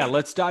 Yeah,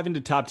 let's dive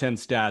into top 10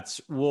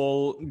 stats.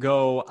 We'll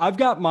go. I've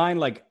got mine.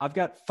 Like, I've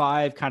got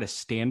 5 kind of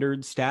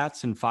standard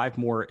stats and 5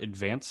 more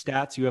advanced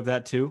stats. You have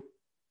that too?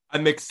 I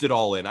mixed it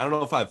all in. I don't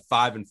know if I have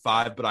 5 and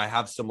 5, but I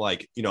have some,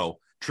 like,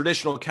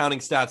 traditional counting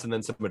stats and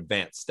then some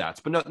advanced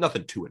stats, but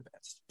nothing too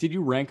advanced. Did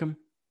you rank them?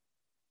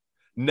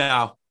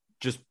 No,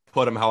 just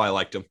put them how I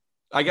liked them.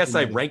 I guess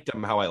I ranked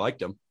them how I liked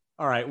them.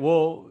 All right.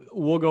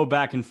 We'll go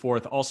back and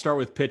forth. I'll start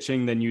with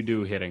pitching, then you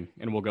do hitting,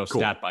 and we'll go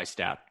stat by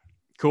stat.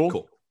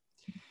 Cool.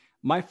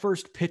 My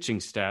first pitching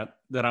stat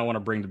that I want to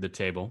bring to the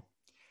table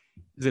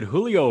is that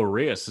Julio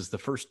Urias is the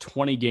first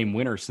 20-game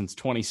winner since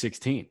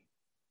 2016.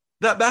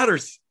 That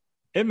matters.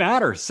 It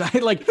matters.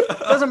 It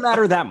doesn't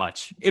matter that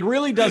much. It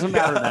really doesn't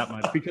matter that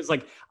much because,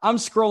 like, I'm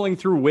scrolling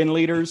through win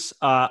leaders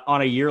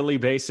on a yearly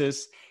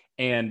basis,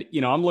 and,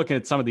 I'm looking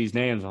at some of these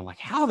names. And I'm like,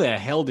 how the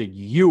hell did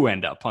you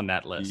end up on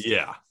that list?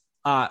 Yeah.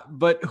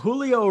 But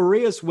Julio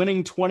Urias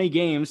winning 20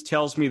 games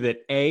tells me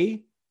that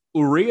A,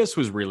 Urias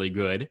was really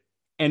good,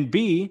 and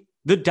B,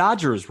 the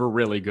Dodgers were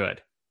really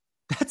good.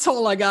 That's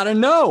all I got to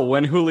know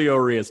when Julio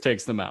Urias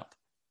takes them out.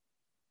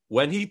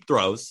 When he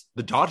throws,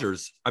 the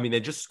Dodgers, I mean, they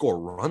just score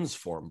runs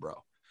for him,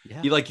 bro.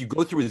 Yeah. You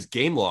go through his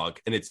game log,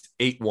 and it's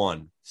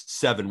 8-1,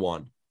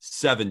 7-1,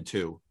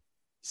 7-2,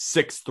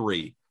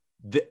 6-3.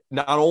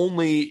 Not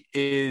only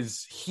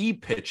is he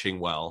pitching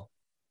well,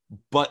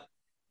 but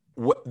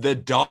the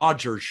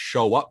Dodgers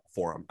show up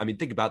for him. I mean,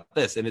 think about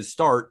this. In his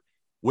start,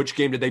 which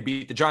game did they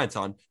beat the Giants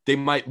on? They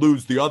might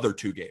lose the other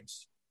 2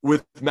 games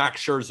with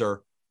Max Scherzer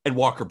and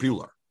Walker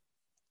Buehler.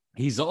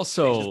 He's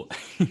also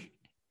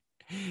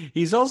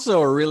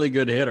a really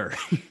good hitter.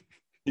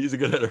 He's a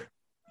good hitter.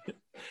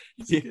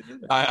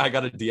 I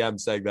got a DM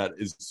saying that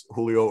is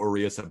Julio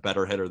Urias a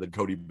better hitter than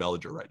Cody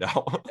Bellinger right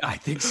now? I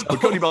think so. But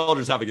Cody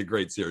Bellinger's having a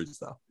great series,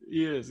 though.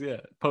 He is,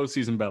 yeah.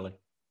 Postseason belly.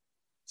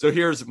 So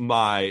here's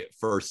my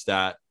first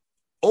stat.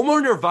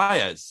 Omar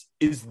Narvaez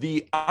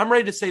I'm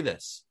ready to say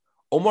this.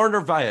 Omar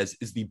Narvaez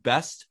is the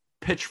best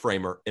pitch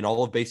framer in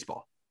all of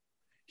baseball.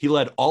 He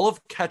led all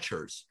of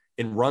catchers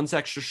in runs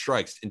extra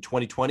strikes in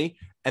 2020,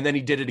 and then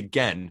he did it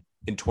again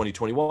in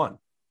 2021.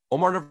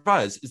 Omar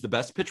Narvaez is the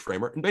best pitch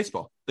framer in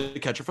baseball, the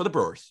catcher for the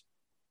Brewers.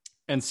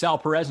 And Sal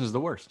Perez is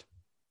the worst.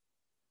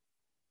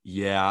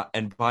 Yeah,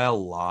 and by a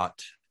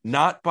lot.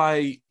 Not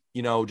by,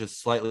 just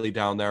slightly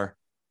down there.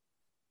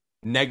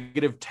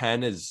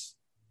 -10 is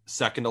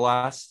second to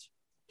last.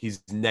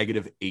 He's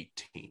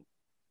 -18.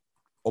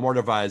 Omar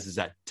Narvaez is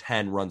at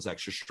 10 runs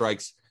extra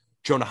strikes.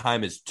 Jonah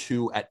Heim is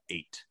 2 at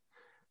 8.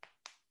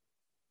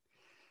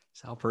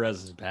 Sal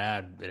Perez is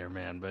bad, bitter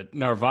man. But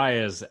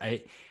Narvaez,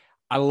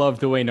 I love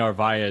the way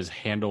Narvaez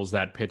handles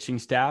that pitching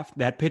staff.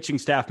 That pitching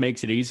staff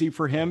makes it easy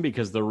for him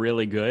because they're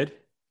really good.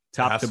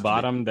 Top to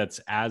bottom, that's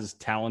as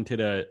talented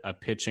a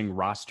pitching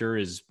roster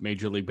as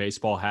Major League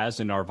Baseball has,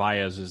 and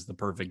Narvaez is the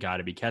perfect guy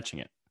to be catching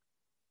it.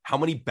 How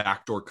many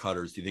backdoor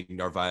cutters do you think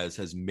Narvaez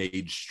has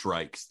made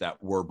strikes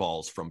that were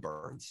balls from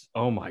Burns?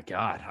 Oh, my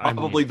God.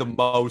 Probably the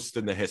most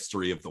in the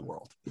history of the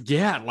world.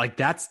 Yeah, like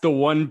that's the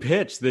one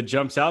pitch that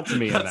jumps out to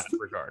me in that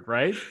regard,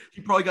 right?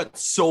 He probably got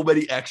so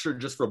many extra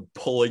just from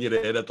pulling it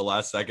in at the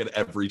last second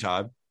every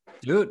time.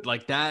 Dude,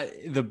 like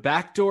that, the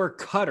backdoor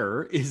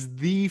cutter is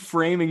the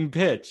framing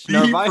pitch.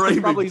 Narvaez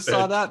probably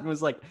saw that and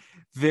was like,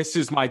 this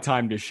is my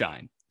time to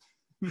shine.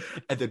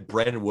 And then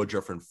Brandon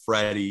Woodruff and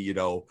Freddie,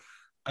 and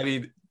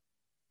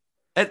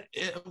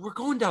we're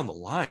going down the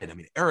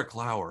line. Eric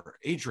Lauer,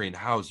 Adrian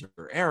Hauser,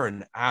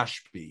 Aaron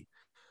Ashby,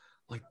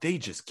 like they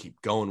just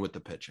keep going with the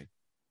pitching.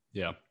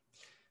 Yeah.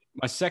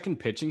 My second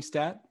pitching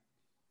stat,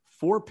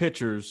 4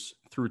 pitchers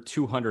through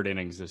 200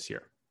 innings this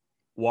year.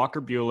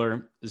 Walker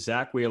Buehler,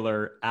 Zach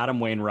Wheeler, Adam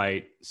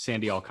Wainwright,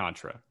 Sandy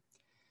Alcantara.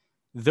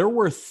 There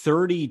were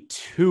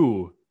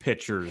 32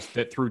 pitchers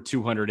that threw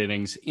 200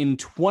 innings in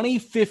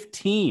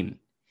 2015.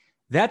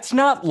 That's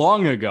not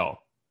long ago.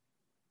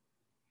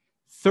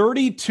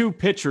 32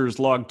 pitchers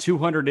logged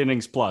 200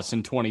 innings plus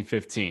in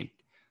 2015.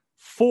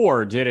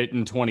 4 did it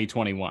in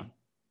 2021.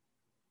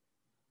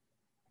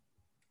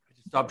 I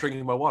just stopped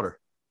drinking my water.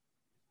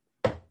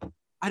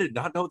 I did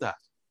not know that.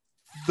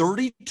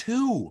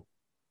 32.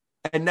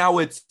 And now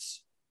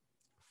it's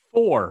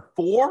 4.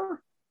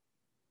 4?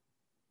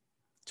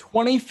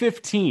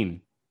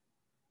 2015.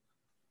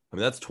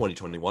 That's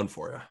 2021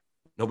 for you.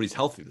 Nobody's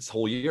healthy this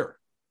whole year.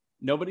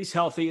 Nobody's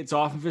healthy. It's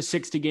off of a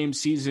 60-game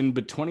season,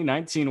 but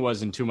 2019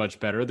 wasn't too much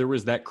better. There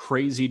was that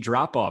crazy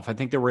drop-off. I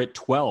think they were at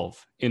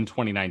 12 in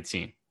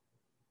 2019.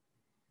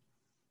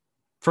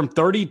 From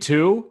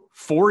 32,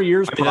 4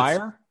 years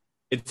prior?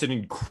 It's an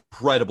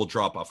incredible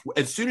drop-off.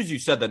 As soon as you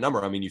said that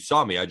number, you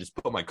saw me. I just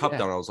put my cup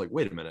down. I was like,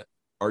 wait a minute.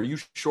 Are you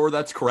sure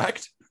that's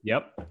correct?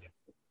 Yep.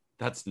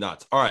 That's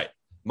nuts. All right.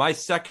 My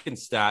second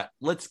stat,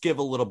 let's give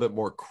a little bit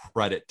more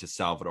credit to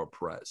Salvador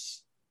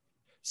Perez.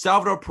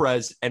 Salvador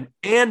Perez and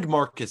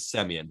Marcus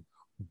Semien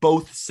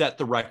both set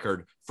the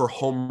record for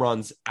home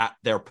runs at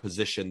their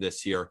position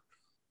this year.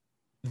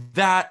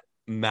 That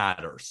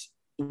matters.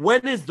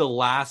 When is the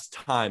last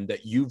time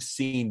that you've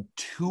seen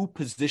 2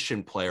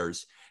 position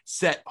players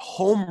set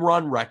home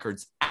run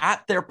records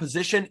at their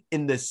position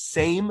in the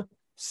same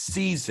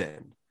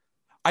season?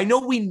 I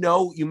know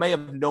you may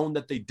have known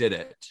that they did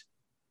it,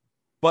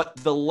 but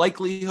the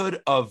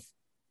likelihood of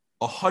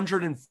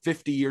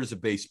 150 years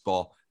of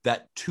baseball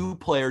that 2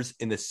 players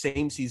in the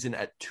same season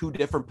at 2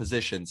 different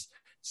positions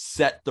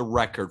set the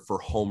record for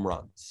home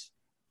runs.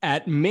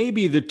 At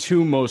maybe the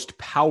 2 most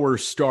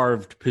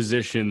power-starved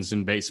positions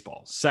in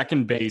baseball,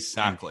 second base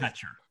and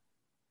catcher.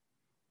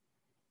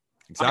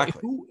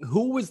 Exactly.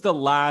 Who was the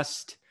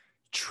last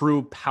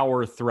true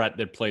power threat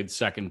that played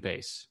second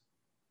base?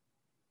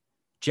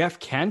 Jeff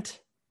Kent?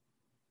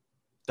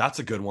 That's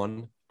a good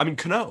one.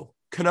 Cano.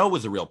 Cano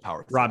was a real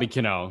power threat. Robbie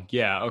Cano.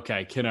 Yeah,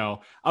 okay,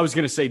 Cano. I was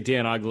going to say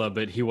Dan Uggla,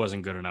 but he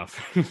wasn't good enough.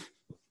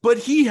 But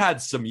he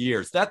had some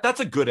years. That's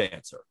a good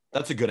answer.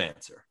 That's a good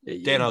answer.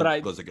 Dan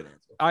Uggla's a good answer.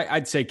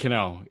 I'd say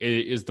Cano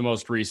is the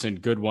most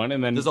recent good one.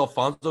 And then does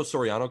Alfonso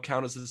Soriano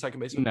count as the second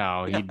baseman?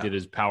 No, he did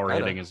his power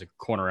hitting as a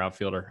corner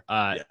outfielder.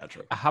 Yeah,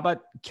 true. How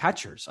about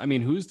catchers?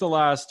 Who's the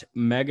last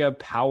mega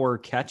power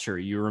catcher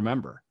you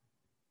remember?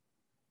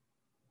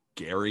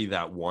 Gary,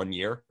 that 1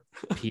 year.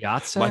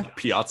 Piazza? Mike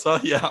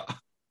Piazza, yeah.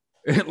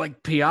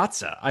 Like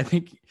Piazza. I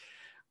think,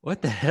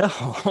 what the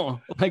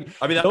hell?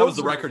 that was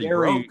the record he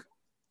broke.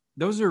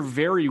 Those are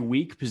very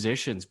weak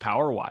positions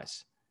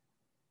power-wise.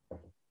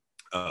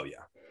 Oh,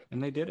 yeah.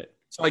 And they did it.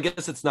 So I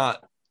guess it's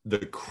not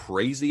the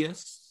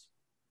craziest,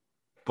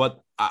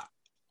 but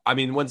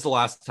when's the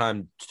last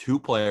time 2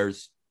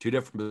 players, 2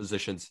 different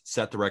positions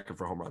set the record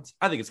for home runs?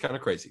 I think it's kind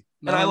of crazy.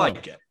 And I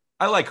like it.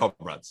 I like home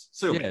runs.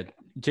 So yeah,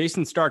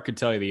 Jason Stark could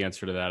tell you the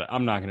answer to that.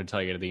 I'm not going to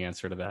tell you the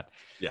answer to that.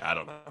 Yeah, I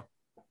don't know.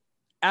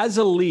 As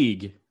a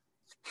league,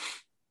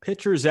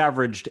 pitchers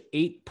averaged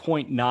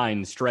 8.9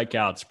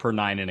 strikeouts per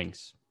 9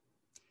 innings.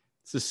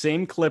 It's the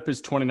same clip as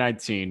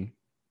 2019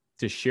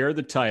 to share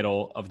the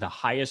title of the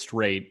highest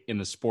rate in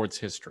the sport's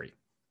history.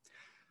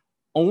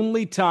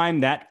 Only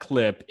time that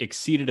clip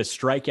exceeded a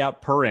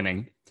strikeout per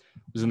inning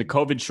was in the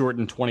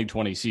COVID-shortened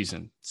 2020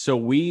 season. So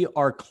we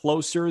are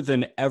closer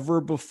than ever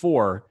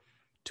before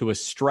to a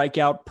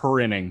strikeout per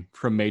inning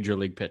from major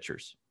league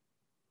pitchers.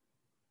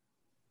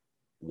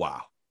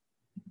 Wow.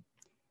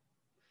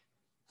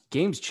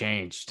 Game's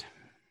changed.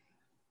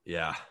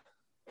 Yeah.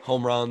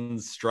 Home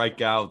runs,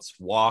 strikeouts,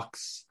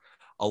 walks,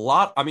 a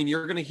lot. I mean,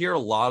 you're going to hear a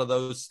lot of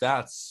those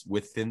stats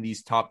within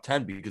these top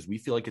 10 because we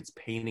feel like it's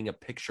painting a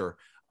picture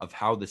of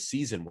how the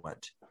season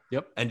went.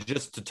 Yep. And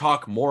just to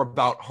talk more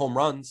about home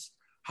runs,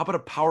 how about a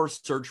power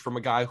surge from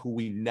a guy who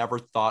we never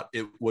thought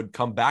it would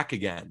come back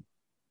again?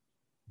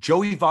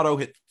 Joey Votto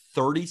hit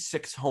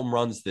 36 home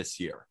runs this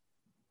year.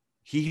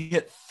 He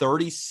hit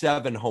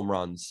 37 home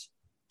runs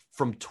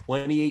from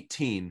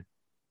 2018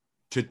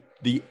 to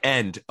the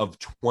end of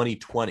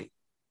 2020.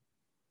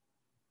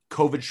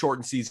 COVID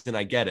shortened season,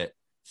 I get it.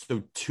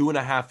 So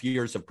 2.5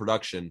 years of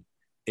production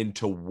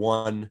into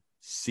one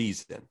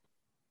season.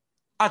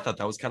 I thought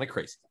that was kind of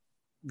crazy.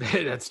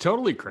 That's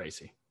totally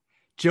crazy.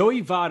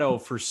 Joey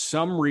Votto, for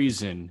some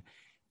reason,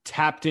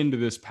 tapped into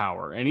this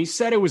power, and he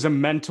said it was a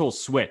mental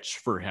switch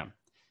for him.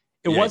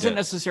 It wasn't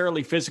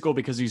necessarily physical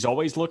because he's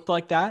always looked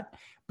like that,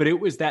 but it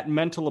was that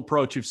mental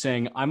approach of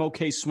saying, I'm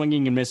okay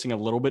swinging and missing a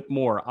little bit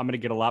more. I'm going to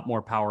get a lot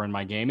more power in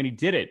my game, and he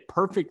did it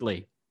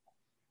perfectly.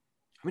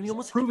 I mean, he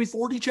almost hit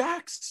 40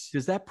 jacks.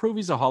 Does that prove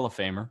he's a Hall of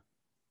Famer?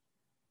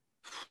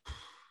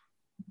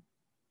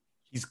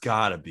 He's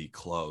got to be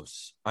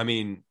close. I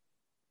mean,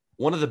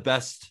 one of the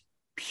best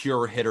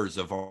pure hitters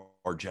of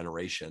our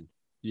generation.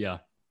 Yeah.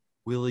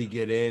 Will he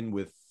get in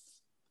with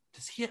 –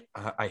 does he –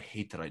 I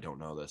hate that I don't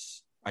know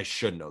this. I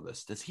should know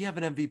this. Does he have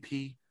an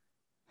MVP?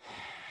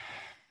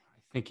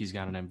 I think he's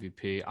got an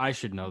MVP. I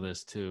should know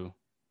this too.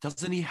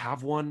 Doesn't he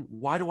have one?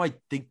 Why do I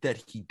think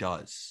that he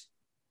does?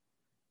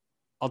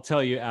 I'll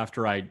tell you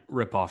after I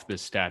rip off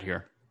this stat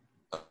here.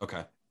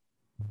 Okay.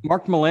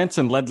 Mark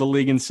Melancon led the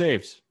league in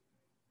saves.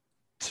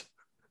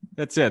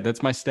 That's it.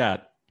 That's my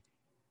stat.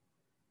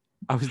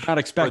 I was not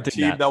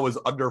expecting a team that was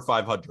under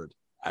 500.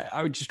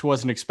 I just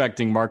wasn't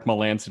expecting Mark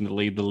Melancon to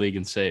lead the league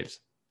in saves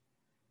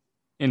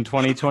in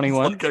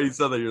 2021. Like how you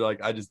said that, you're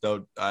like, I just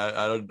don't.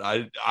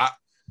 I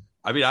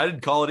mean, I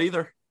didn't call it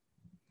either.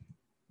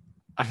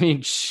 I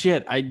mean,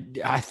 shit.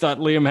 I thought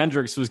Liam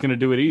Hendricks was going to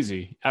do it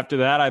easy. After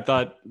that, I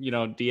thought,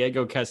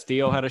 Diego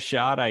Castillo had a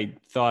shot. I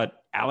thought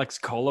Alex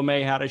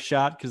Colomé had a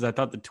shot because I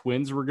thought the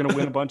Twins were going to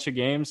win a bunch of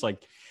games.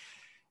 Like,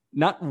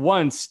 not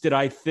once did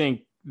I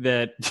think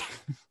that.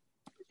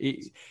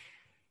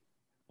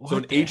 So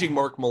an aging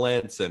Mark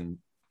Melancon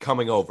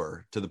coming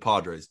over to the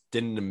Padres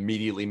didn't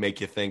immediately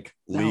make you think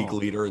league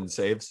leader in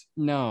saves?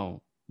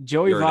 No.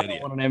 Joey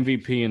Votto won an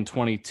MVP in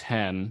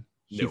 2010.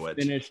 He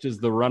finished as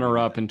the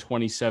runner-up in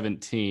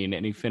 2017,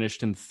 and he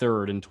finished in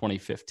third in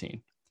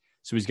 2015.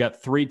 So he's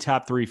got 3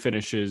 top 3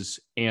 finishes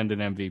and an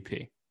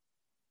MVP.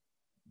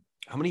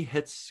 How many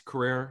hits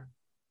career?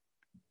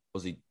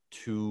 Was he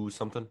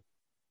 2-something?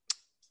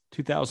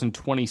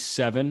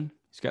 2027.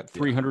 He's got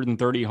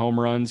 330 home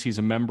runs. He's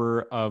a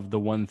member of the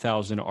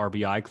 1,000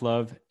 RBI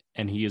club,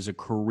 and he is a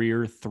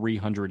career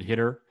 300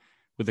 hitter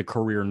with a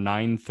career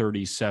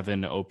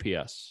 937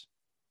 OPS.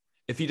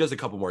 If he does a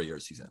couple more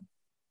years, he's in.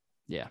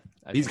 Yeah.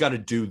 He's got to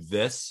do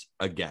this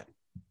again.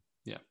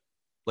 Yeah.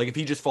 Like if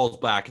he just falls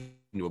back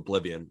into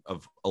oblivion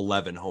of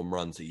 11 home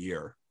runs a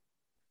year,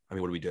 I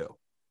mean, what do we do?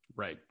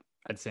 Right.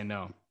 I'd say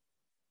no.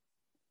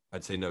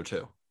 I'd say no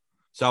too.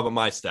 So how about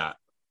my stat?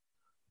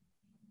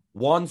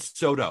 Juan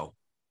Soto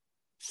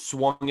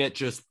swung at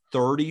just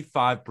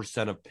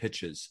 35% of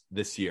pitches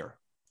this year.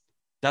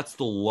 That's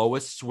the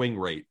lowest swing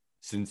rate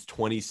since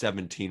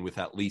 2017 with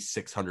at least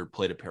 600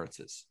 plate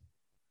appearances.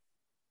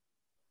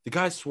 The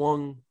guy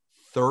swung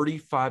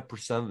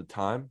 35% of the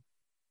time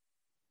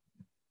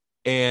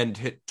and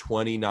hit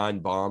 29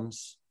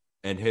 bombs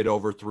and hit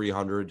over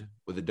 300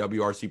 with a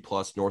WRC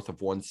plus north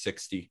of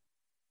 160.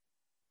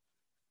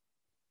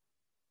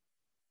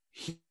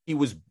 He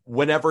was,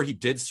 whenever he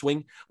did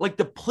swing, like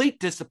the plate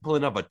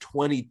discipline of a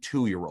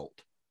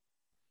 22-year-old.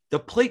 The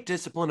plate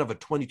discipline of a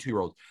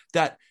 22-year-old,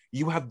 that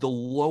you have the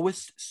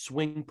lowest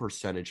swing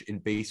percentage in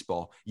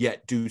baseball,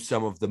 yet do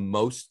some of the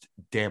most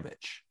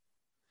damage.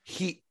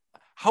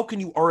 How can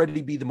you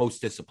already be the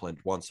most disciplined,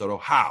 Juan Soto?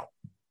 How?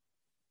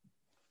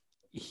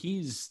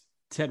 He's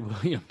Ted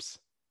Williams.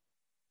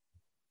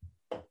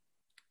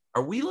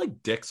 Are we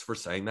like dicks for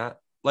saying that?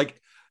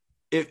 Like,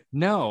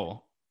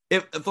 no.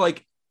 If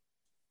like,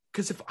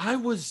 because if I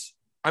was,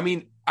 I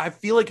mean, I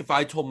feel like if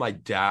I told my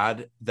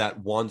dad that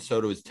Juan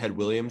Soto is Ted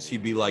Williams,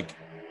 he'd be like,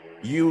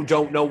 you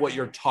don't know what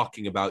you're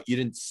talking about. You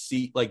didn't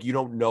see, like, you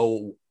don't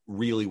know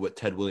really what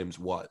Ted Williams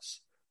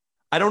was.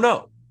 I don't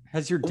know.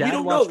 Has your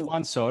dad watched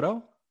Juan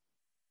Soto?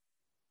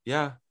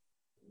 Yeah.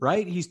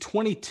 Right? He's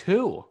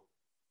 22.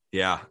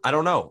 Yeah. I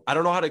don't know. I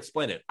don't know how to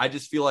explain it. I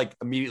just feel like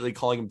immediately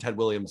calling him Ted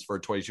Williams for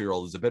a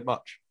 22-year-old is a bit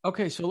much.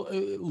 Okay. So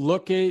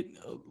look at.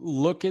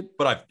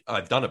 But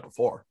I've done it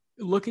before.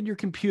 Look at your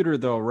computer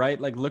though, right?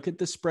 Like look at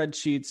the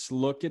spreadsheets,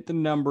 look at the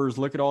numbers,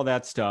 look at all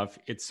that stuff.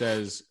 It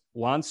says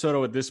Juan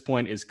Soto at this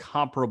point is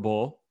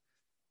comparable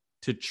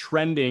to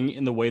trending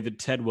in the way that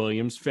Ted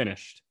Williams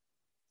finished.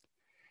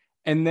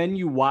 And then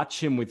you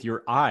watch him with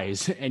your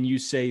eyes and you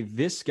say,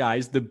 this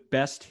guy's the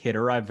best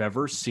hitter I've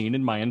ever seen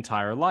in my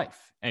entire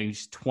life. And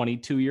he's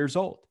 22 years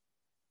old.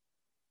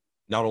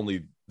 Not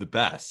only the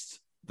best,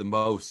 the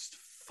most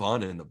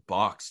fun in the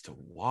box to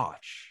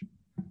watch.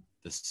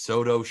 The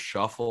Soto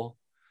shuffle,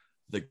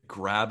 the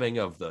grabbing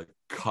of the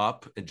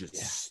cup and just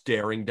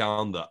staring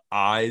down the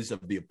eyes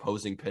of the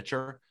opposing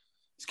pitcher.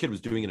 This kid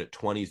was doing it at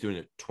 20. He's doing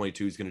it at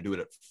 22. He's going to do it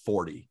at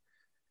 40.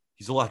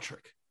 He's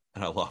electric,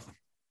 and I love him.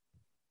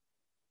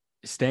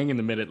 Staying in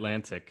the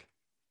Mid-Atlantic,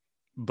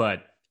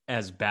 but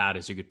as bad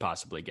as you could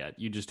possibly get.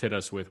 You just hit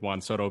us with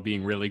Juan Soto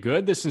being really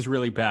good. This is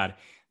really bad.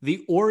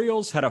 The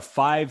Orioles had a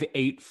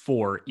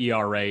 5.84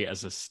 ERA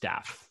as a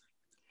staff.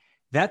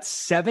 That's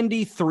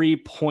 73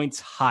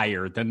 points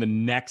higher than the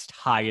next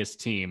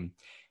highest team.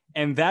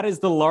 And that is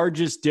the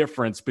largest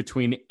difference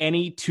between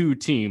any two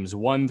teams,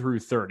 1 through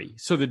 30.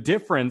 So the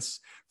difference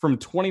from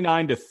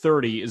 29 to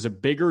 30 is a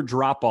bigger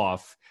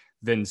drop-off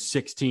than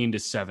 16 to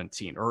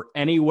 17 or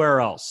anywhere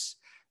else.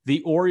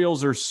 The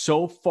Orioles are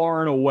so far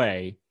and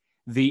away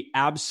the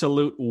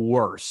absolute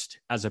worst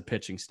as a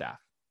pitching staff.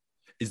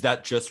 Is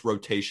that just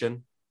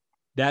rotation?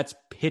 That's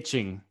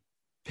pitching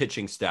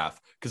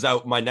Staff.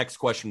 Because my next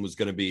question was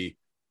going to be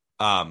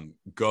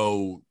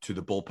go to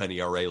the bullpen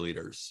ERA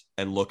leaders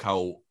and look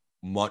how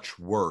much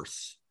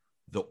worse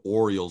the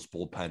Orioles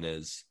bullpen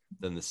is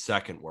than the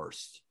second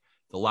worst.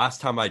 The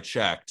last time I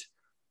checked,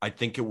 I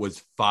think it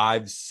was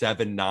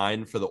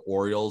 5.79 for the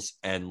Orioles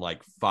and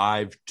like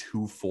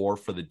 5.24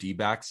 for the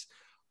D-backs.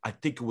 I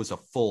think it was a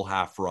full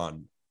half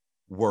run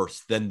worse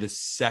than the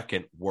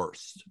second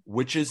worst,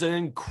 which is an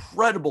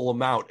incredible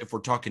amount if we're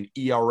talking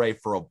ERA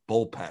for a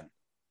bullpen.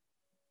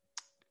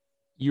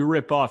 You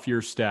rip off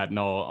your stat and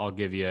I'll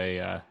give you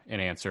an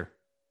answer.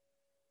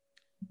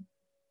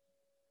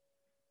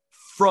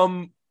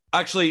 I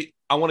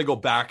want to go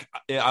back.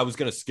 I was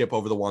going to skip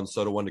over the Juan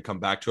Soto one to come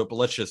back to it, but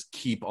let's just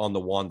keep on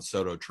the Juan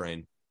Soto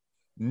train.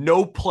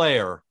 No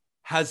player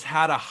has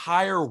had a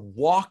higher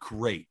walk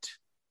rate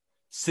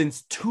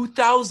since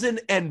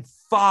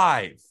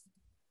 2005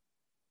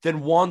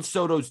 than Juan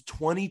Soto's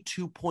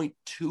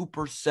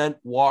 22.2%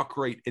 walk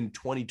rate in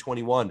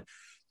 2021.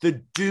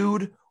 The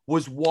dude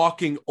was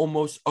walking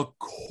almost a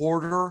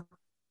quarter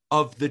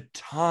of the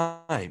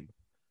time.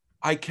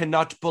 I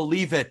cannot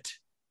believe it.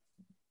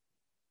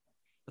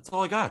 That's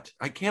all I got.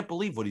 I can't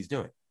believe what he's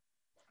doing.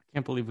 I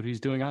can't believe what he's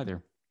doing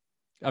either.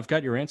 I've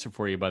got your answer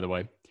for you, by the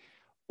way.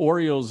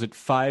 Orioles at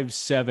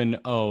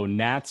 5.70,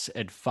 Nats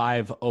at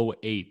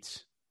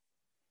 5.08.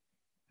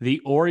 The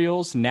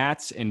Orioles,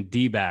 Nats, and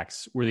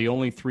D-backs were the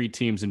only three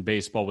teams in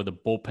baseball with a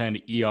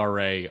bullpen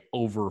ERA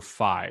over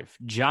 5.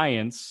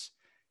 Giants,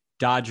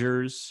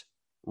 Dodgers,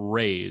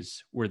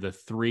 Rays were the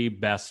three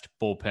best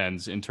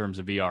bullpens in terms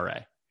of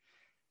ERA.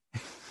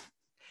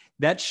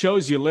 That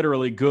shows you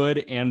literally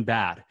good and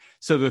bad.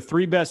 So the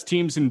three best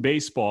teams in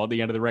baseball at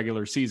the end of the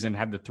regular season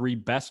had the three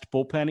best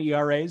bullpen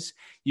ERAs.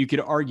 You could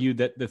argue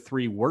that the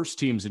three worst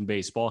teams in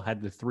baseball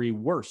had the three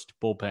worst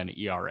bullpen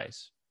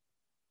ERAs.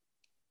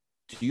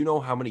 Do you know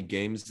how many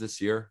games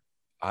this year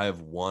I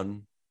have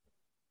won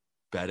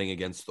betting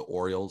against the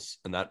Orioles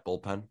and that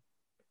bullpen?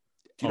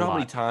 Do you know how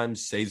many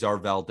times Cesar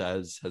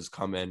Valdez has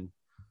come in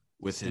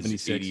with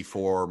 76. His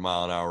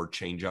 84-mile-an-hour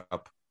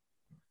changeup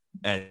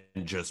and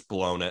just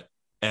blown it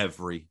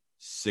every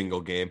single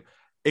game?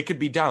 It could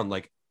be down.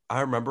 Like, I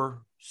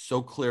remember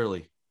so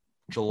clearly,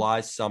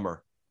 July,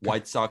 summer,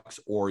 White Sox,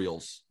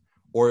 Orioles.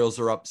 Orioles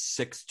are up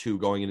 6-2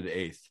 going into the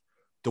 8th.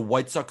 The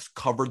White Sox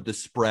covered the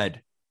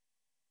spread.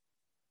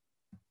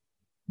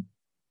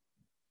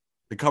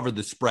 They covered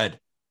the spread.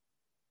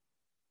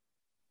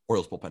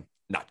 Orioles bullpen,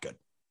 not good.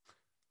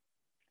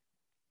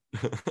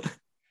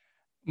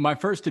 My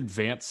first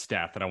advanced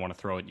stat that I want to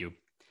throw at you.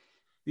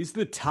 These are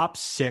the top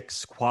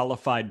 6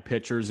 qualified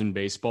pitchers in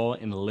baseball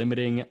in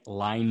limiting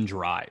line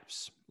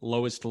drives.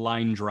 Lowest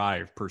line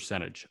drive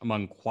percentage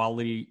among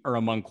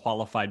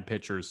qualified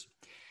pitchers.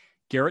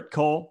 Garrett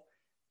Cole,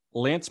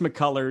 Lance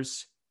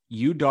McCullers,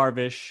 Yu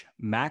Darvish,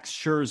 Max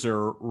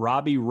Scherzer,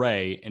 Robbie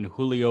Ray, and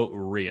Julio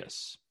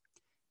Urias.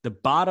 The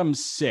bottom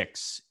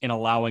 6 in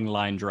allowing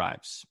line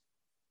drives.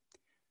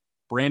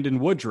 Brandon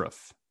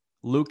Woodruff,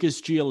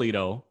 Lucas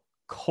Giolito,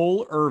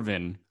 Cole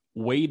Irvin,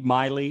 Wade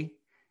Miley,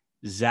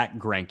 Zach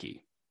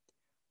Greinke.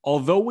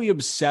 Although we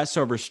obsess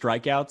over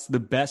strikeouts, the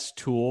best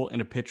tool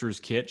in a pitcher's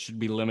kit should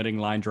be limiting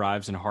line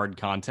drives and hard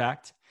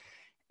contact.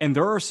 And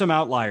there are some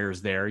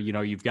outliers there. You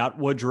know, you've got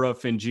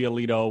Woodruff and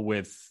Giolito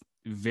with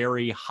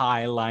very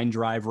high line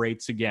drive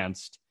rates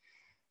against.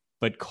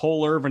 But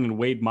Cole Irvin and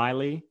Wade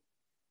Miley,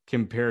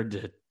 compared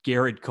to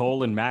Garrett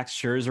Cole and Max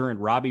Scherzer and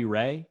Robbie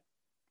Ray,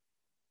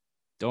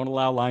 don't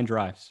allow line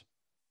drives.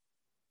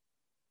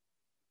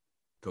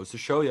 Goes to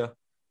show you,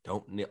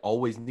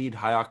 always need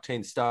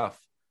high-octane stuff.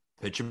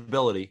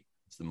 Pitchability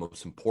is the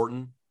most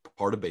important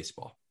part of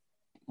baseball.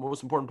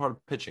 Most important part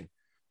of pitching.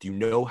 Do you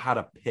know how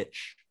to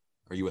pitch?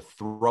 Are you a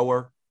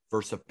thrower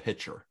versus a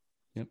pitcher?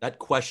 Yep. That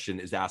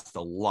question is asked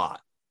a lot,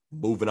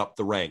 moving up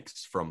the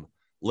ranks from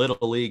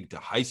little league to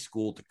high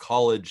school to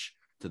college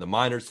to the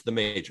minors to the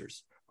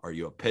majors. Are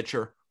you a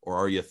pitcher or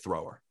are you a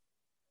thrower?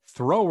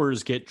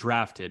 Throwers get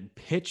drafted.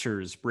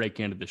 Pitchers break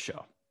into the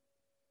show.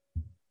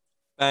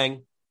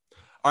 Bang.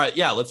 All right,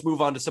 yeah, let's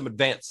move on to some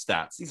advanced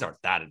stats. These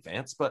aren't that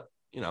advanced, but,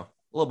 you know,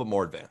 a little bit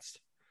more advanced.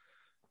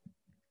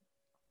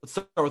 Let's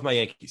start with my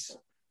Yankees.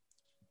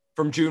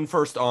 From June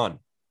 1st on,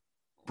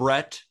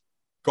 Brett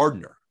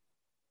Gardner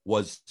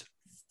was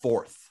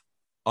 4th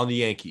on the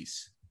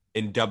Yankees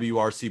in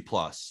WRC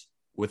plus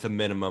with a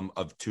minimum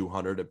of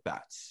 200 at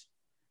bats.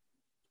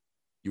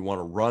 You want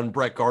to run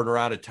Brett Gardner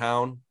out of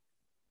town,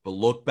 but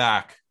look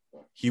back.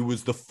 He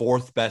was the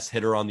 4th best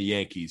hitter on the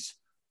Yankees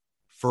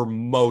for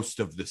most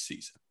of the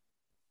season.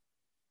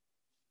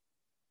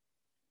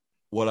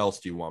 What else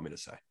do you want me to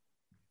say?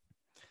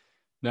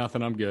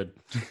 Nothing. I'm good.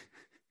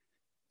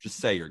 Just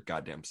say your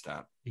goddamn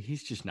stat.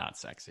 He's just not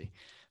sexy.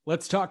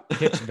 Let's talk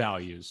pitch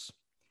values.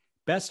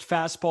 Best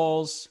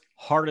fastballs,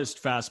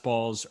 hardest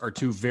fastballs are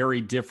two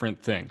very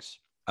different things.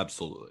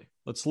 Absolutely.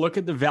 Let's look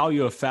at the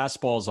value of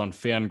fastballs on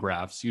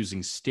Fangraphs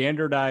using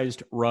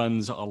standardized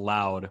runs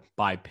allowed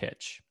by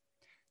pitch.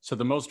 So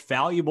the most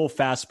valuable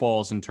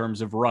fastballs in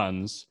terms of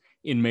runs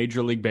in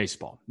Major League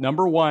Baseball.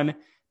 Number 1,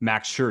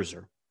 Max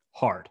Scherzer,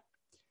 hard.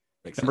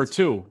 Number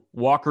 2,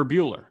 Walker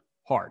Buehler,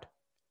 hard.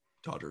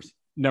 Dodgers.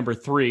 Number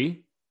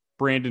 3,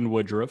 Brandon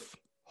Woodruff,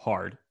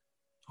 hard.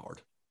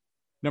 Hard.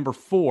 Number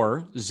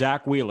 4,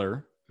 Zach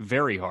Wheeler,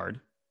 very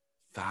hard.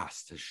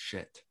 Fast as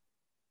shit.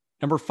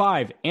 Number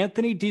 5,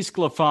 Anthony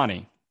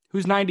DeSclafani,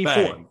 who's 94.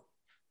 Bang.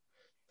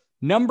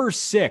 Number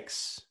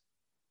 6,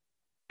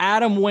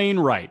 Adam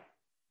Wainwright,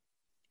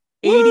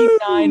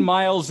 89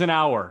 miles an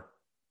hour.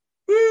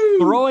 Woo!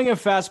 Throwing a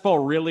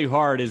fastball really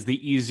hard is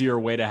the easier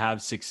way to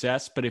have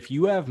success, but if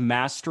you have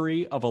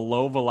mastery of a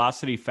low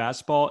velocity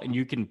fastball and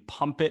you can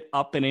pump it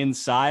up and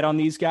inside on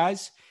these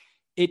guys,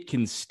 it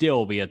can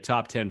still be a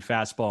top 10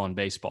 fastball in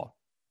baseball.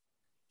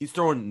 He's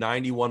throwing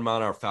 91 mile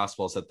an hour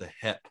fastballs at the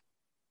hip,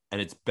 and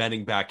it's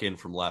bending back in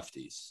from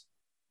lefties.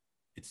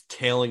 It's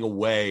tailing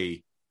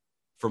away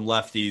from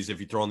lefties if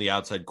you throw on the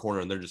outside corner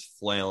and they're just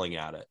flailing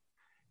at it.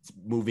 It's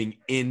moving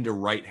into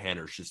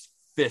right-handers, just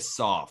fists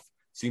off.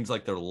 Seems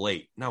like they're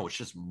late. No, it's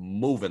just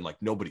moving like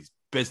nobody's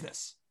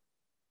business.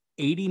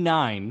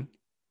 89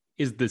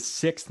 is the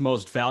 6th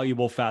most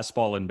valuable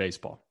fastball in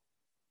baseball.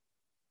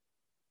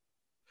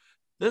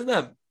 Isn't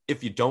that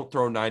if you don't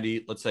throw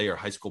 90, let's say you're a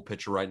high school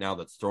pitcher right now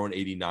that's throwing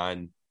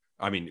 89.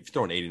 I mean, if you're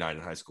throwing 89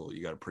 in high school,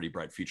 you got a pretty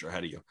bright future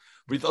ahead of you.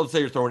 But let's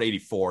say you're throwing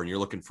 84 and you're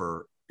looking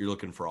for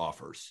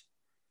offers.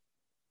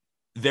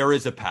 There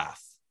is a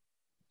path.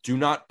 Do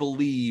not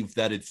believe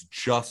that it's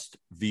just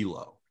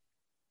velo.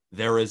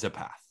 There is a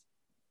path.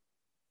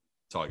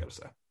 That's all I got to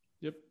say.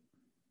 Yep.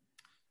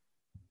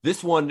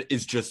 This one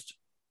is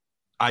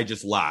I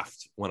just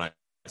laughed when I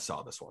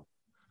saw this one.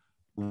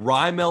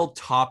 Raimel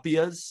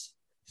Tapia's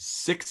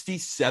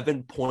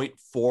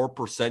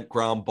 67.4%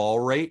 ground ball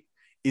rate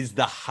is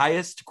the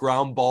highest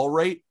ground ball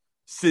rate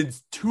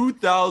since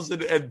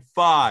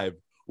 2005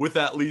 with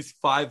at least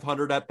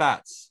 500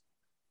 at-bats.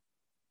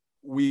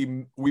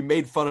 We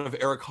made fun of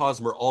Eric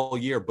Hosmer all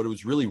year, but it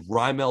was really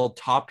Raimel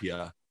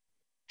Tapia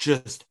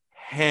just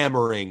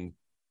hammering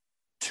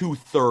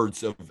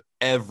 2/3 of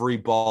every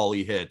ball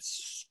he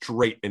hits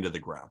straight into the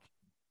ground.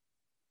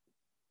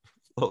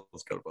 Oh,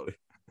 that's kind of funny.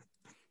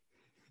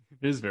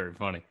 It is very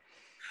funny.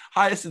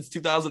 Highest since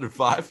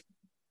 2005.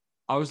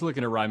 I was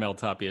looking at Raimel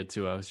Tapia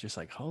too. I was just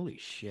like, holy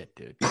shit,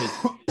 dude.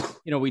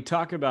 We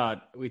talk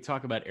about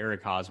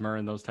Eric Hosmer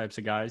and those types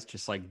of guys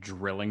just like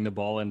drilling the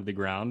ball into the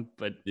ground,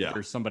 but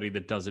there's somebody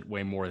that does it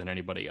way more than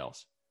anybody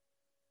else.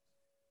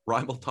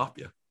 Raimel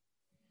Tapia.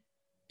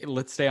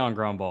 Let's stay on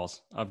ground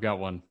balls. I've got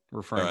one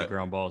referring to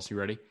ground balls. You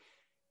ready?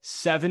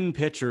 7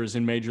 pitchers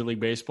in Major League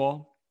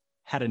Baseball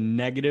had a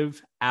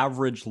negative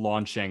average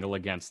launch angle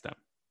against them,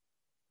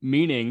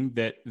 meaning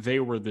that they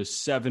were the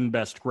 7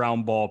 best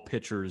ground ball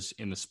pitchers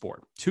in the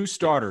sport. 2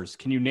 starters.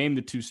 Can you name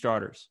the 2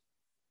 starters?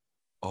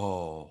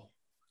 Oh,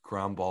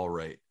 ground ball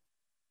rate.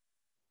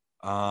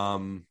 I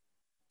mean,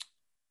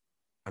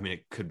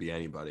 it could be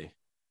anybody.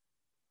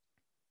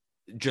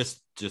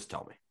 Just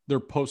tell me. They're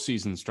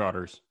postseason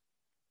starters.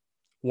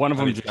 One of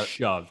them just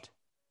shoved.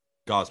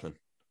 Gosman.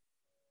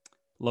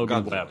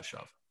 Logan Webb.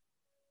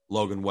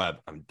 Logan Webb.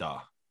 I'm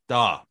duh,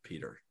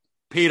 Peter.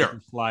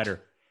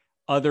 Slider.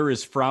 Other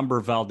is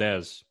Framber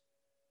Valdez.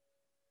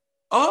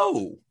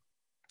 Oh.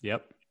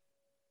 Yep.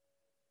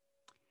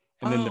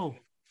 And then the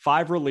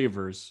 5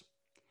 relievers.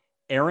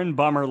 Aaron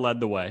Bummer led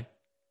the way.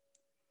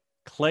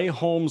 Clay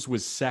Holmes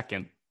was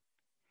second.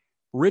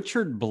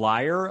 Richard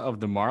Blyer of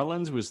the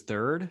Marlins was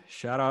third.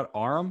 Shout out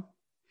Aram.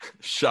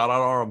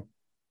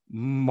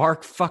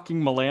 Mark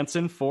fucking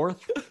Melanson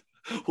fourth.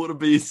 What a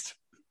beast.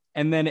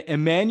 And then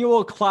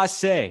Emmanuel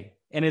Clase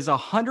and his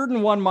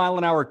 101 mile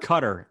an hour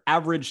cutter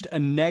averaged a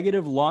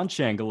negative launch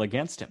angle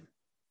against him.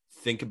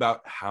 Think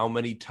about how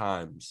many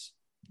times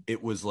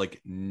it was like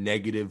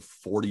negative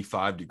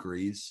 45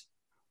 degrees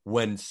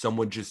when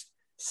someone just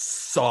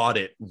sawed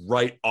it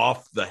right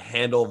off the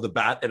handle of the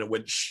bat and it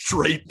went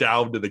straight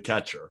down to the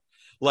catcher.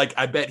 Like,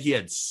 I bet he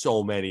had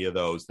so many of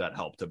those that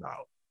helped him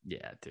out.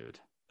 Yeah, dude.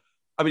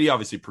 I mean, he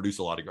obviously produced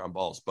a lot of ground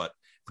balls, but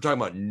if we're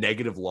talking about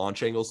negative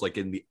launch angles, like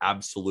in the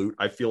absolute,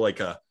 I feel like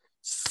a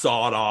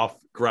sawed off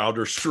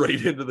grounder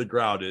straight into the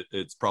ground,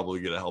 it's probably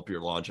going to help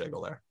your launch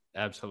angle there.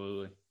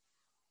 Absolutely.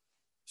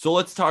 So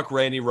let's talk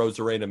Randy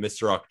Arozarena,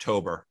 Mr.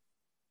 October.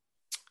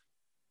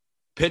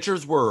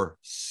 Pitchers were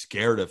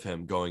scared of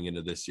him going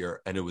into this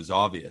year, and it was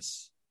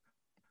obvious.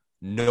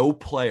 No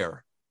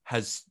player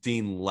has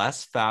seen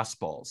less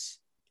fastballs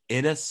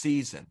in a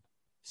season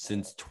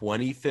since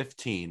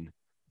 2015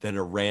 than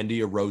a Randy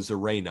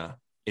Arozarena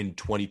in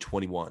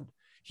 2021.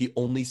 He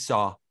only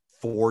saw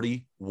 41%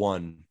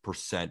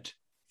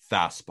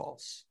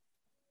 fastballs.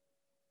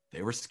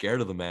 They were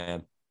scared of the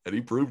man, and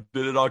he proved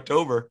it in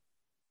October.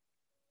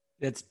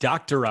 It's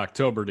Dr.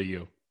 October to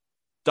you.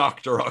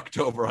 Dr.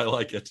 October, I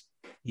like it.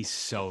 He's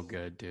so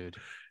good, dude.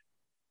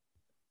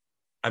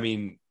 I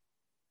mean,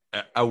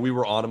 we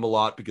were on him a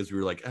lot because we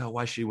were like, oh,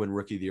 why should he win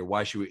Rookie of the Year?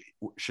 Why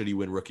should he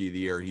win Rookie of the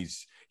Year?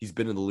 He's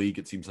been in the league,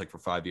 it seems like, for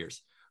 5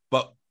 years.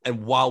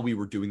 And while we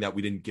were doing that,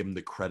 we didn't give him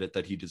the credit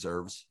that he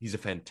deserves. He's a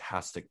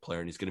fantastic player,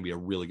 and he's going to be a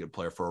really good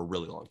player for a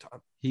really long time.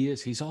 He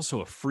is. He's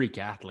also a freak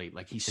athlete.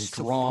 Like, he's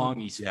strong.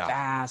 He's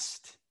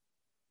fast.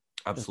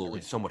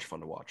 Absolutely. So much fun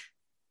to watch.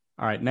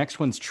 All right, next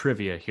one's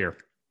trivia here.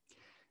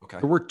 Okay.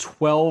 There were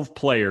 12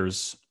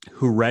 players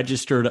who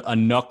registered a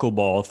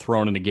knuckleball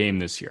thrown in a game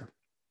this year.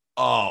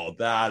 Oh,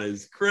 that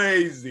is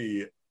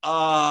crazy.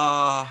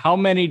 How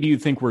many do you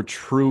think were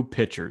true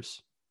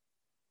pitchers?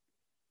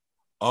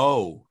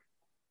 Oh.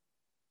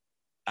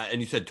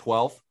 And you said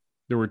 12?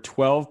 There were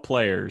 12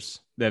 players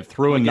that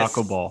threw a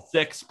knuckleball.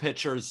 6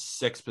 pitchers,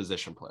 6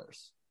 position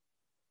players.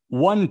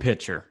 1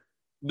 pitcher.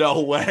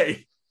 No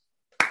way.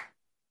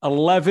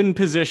 11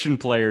 position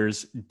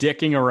players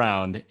dicking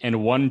around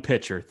and 1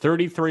 pitcher.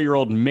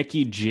 33-year-old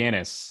Mickey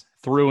Janis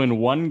threw in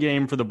 1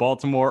 game for the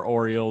Baltimore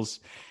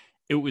Orioles.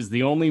 It was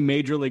the only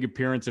major league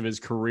appearance of his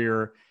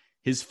career.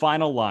 His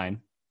final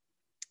line,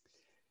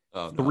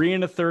 3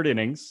 1/3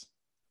 innings,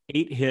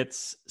 8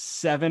 hits,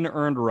 7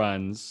 earned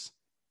runs,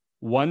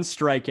 1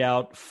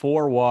 strikeout,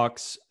 4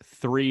 walks,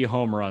 3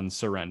 home runs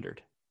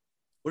surrendered.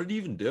 What did he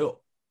even do?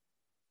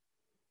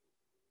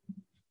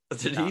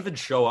 Did he even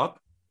show up?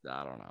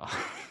 I don't know.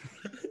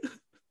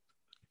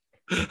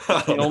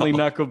 The only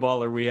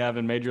knuckleballer we have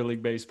in Major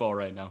League Baseball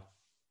right now.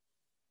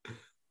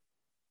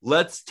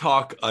 Let's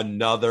talk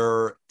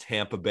another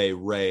Tampa Bay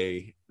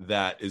Ray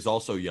that is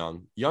also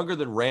younger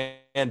than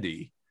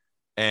Randy,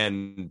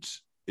 and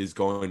is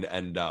going to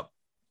end up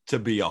to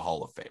be a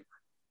Hall of Famer.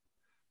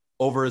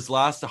 Over his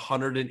last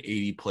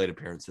 180 plate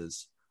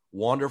appearances,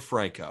 Wander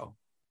Franco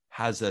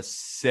has a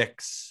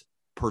 6%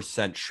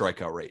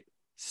 strikeout rate.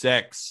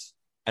 6.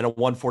 And a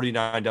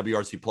 149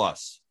 WRC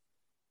plus.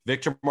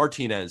 Victor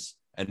Martinez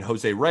and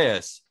Jose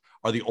Reyes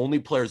are the only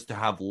players to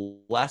have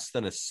less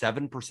than a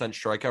 7%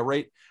 strikeout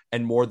rate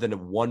and more than a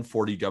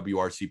 140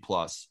 WRC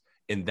plus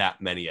in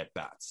that many at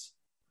bats.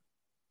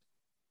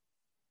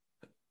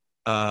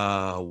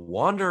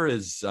 Wander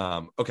is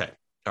okay.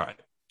 All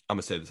right. I'm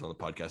gonna say this on the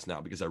podcast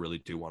now because I really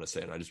do want to say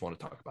it. And I just want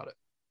to talk about it.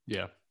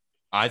 Yeah.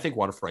 I think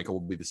Wander Franco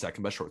will be the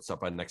second best shortstop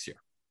by next year.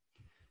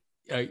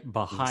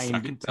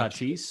 Behind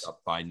Tatis?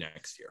 By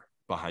next year.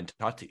 Behind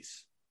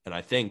Tatis. And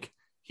I think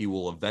he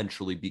will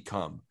eventually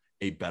become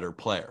a better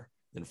player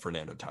than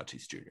Fernando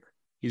Tatis Jr.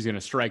 He's going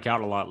to strike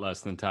out a lot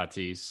less than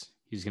Tatis.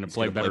 He's going to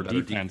play better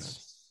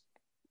defense.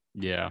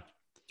 Yeah.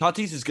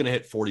 Tatis is going to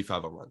hit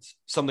 45 home runs,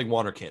 something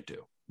Wander can't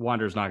do.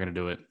 Wander's not going to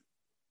do it.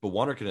 But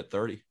Wander can hit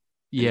 30.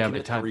 Yeah,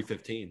 but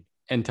 315.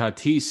 And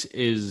Tatis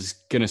is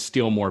going to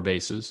steal more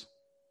bases.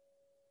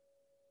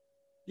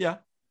 Yeah.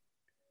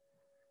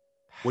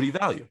 What do you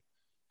value?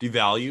 Do you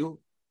value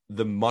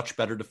the much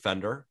better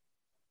defender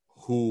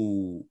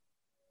who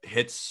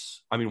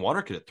hits? I mean,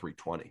 Wander could hit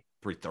 320,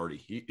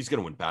 330. He's going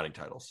to win batting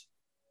titles.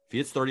 If he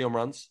hits 30 home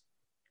runs,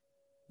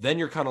 then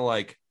you're kind of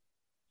like,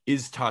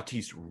 is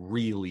Tatis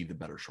really the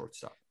better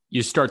shortstop?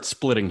 You start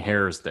splitting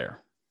hairs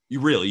there. You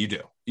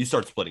do. You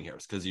start splitting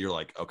hairs because you're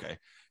like, okay,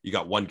 you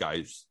got one guy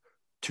who's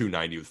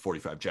 290 with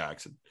 45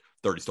 jacks and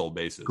 30 stolen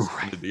bases.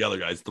 Right. And the other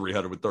guy's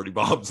 300 with 30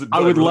 bombs.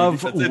 I would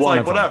love it's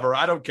like, whatever.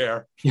 I don't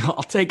care. Yeah,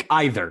 I'll take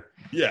either.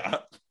 Yeah.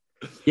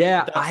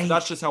 Yeah.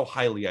 That's just how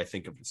highly I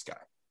think of this guy.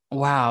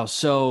 Wow.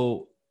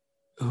 So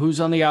who's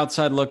on the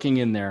outside looking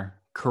in there?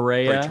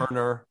 Correa,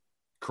 Seager,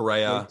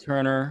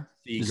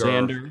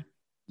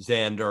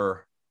 Xander,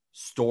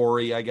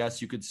 Story, I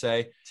guess you could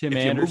say. Tim if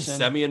Anderson.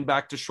 You move Semien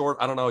back to short,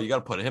 I don't know. You got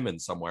to put him in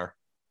somewhere.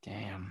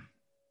 Damn.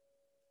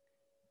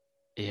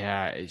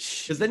 Yeah.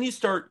 Because then you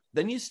start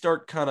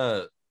kind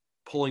of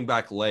pulling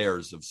back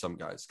layers of some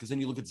guys. Because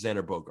then you look at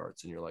Xander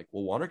Bogaerts and you're like,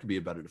 well, Wander could be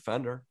a better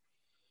defender.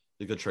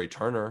 Look at Trey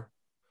Turner.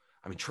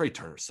 I mean, Trey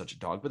Turner's such a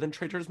dog, but then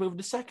Trey Turner's moving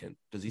to second.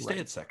 Does he stay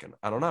at second?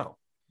 I don't know.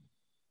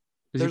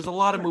 There's a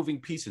lot of moving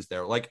pieces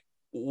there, like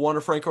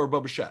Wander Franco or Bo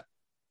Bichette.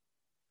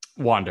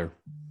 Wander.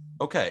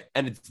 Okay,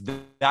 and it's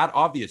that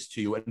obvious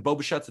to you, and Bo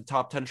Bichette's a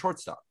top 10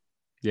 shortstop.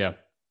 Yeah.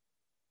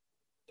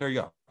 There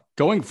you go.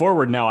 Going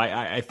forward now,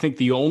 I think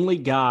the only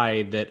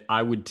guy that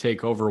I would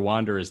take over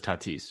Wander is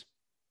Tatis.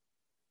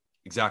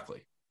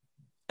 Exactly.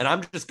 And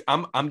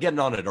I'm getting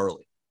on it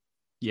early.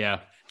 Yeah.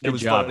 It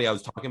was funny. I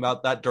was talking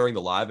about that during the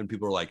live, and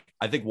people were like,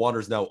 I think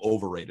Wander's now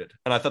overrated.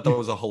 And I thought that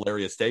was a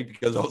hilarious take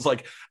because I was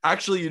like,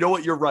 actually, you know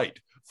what? You're right.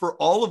 For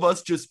all of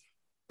us just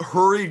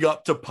hurrying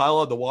up to pile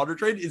on the water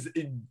train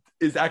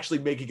is actually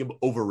making him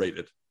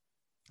overrated.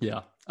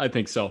 Yeah, I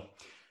think so.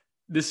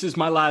 This is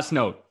my last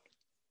note.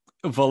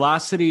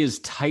 Velocity is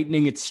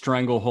tightening its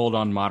stranglehold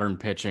on modern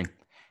pitching.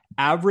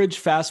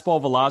 Average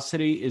fastball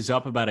velocity is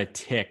up about a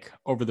tick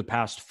over the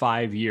past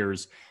 5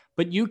 years,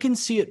 but you can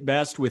see it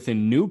best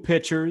within new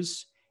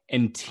pitchers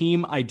and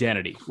team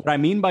identity. What I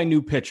mean by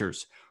new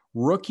pitchers,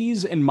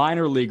 rookies and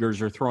minor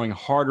leaguers are throwing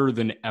harder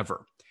than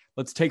ever.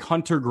 Let's take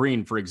Hunter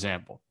Green, for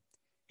example.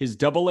 His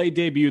Double-A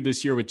debut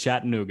this year with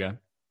Chattanooga,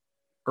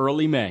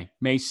 early May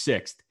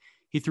 6th,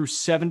 he threw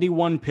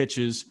 71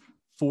 pitches,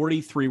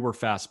 43 were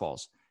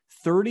fastballs.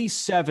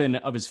 37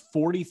 of his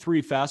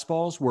 43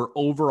 fastballs were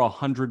over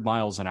 100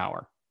 miles an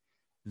hour.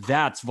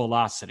 That's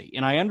velocity.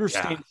 And I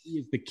understand he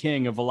is the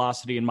king of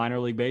velocity in minor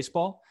league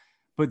baseball,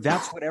 but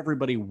that's what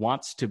everybody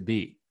wants to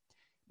be.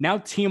 Now,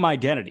 team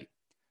identity.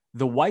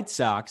 The White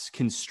Sox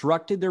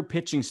constructed their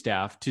pitching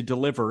staff to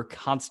deliver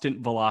constant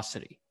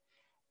velocity.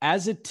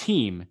 As a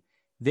team,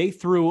 they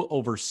threw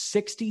over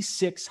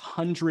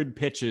 6,600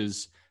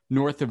 pitches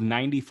north of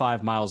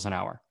 95 miles an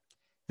hour.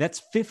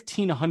 That's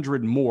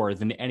 1,500 more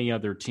than any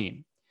other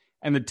team.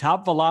 And the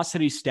top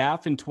velocity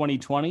staff in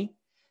 2020,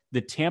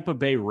 the Tampa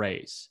Bay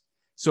Rays.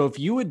 So if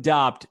you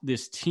adopt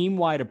this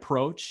team-wide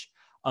approach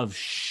of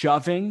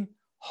shoving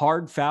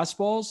hard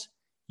fastballs,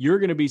 you're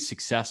going to be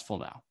successful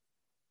now.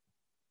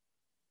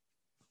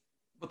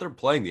 But they're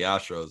playing the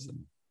Astros.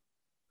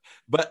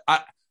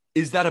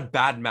 Is that a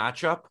bad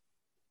matchup?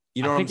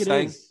 You know what I'm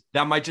saying? Is.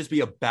 That might just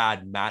be a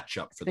bad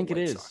matchup for the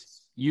White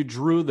Sox. You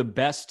drew the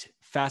best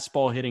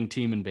fastball hitting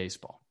team in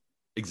baseball.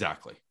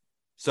 Exactly.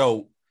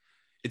 So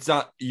it's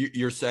not,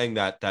 you're saying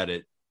that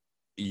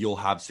you'll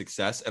have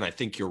success. And I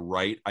think you're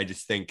right. I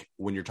just think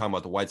when you're talking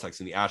about the White Sox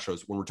and the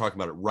Astros, when we're talking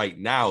about it right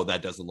now,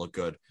 that doesn't look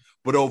good.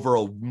 But over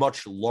a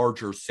much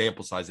larger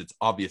sample size, it's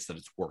obvious that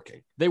it's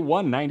working. They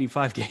won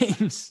 95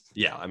 games.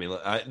 Yeah. I mean,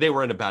 they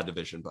were in a bad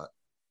division, but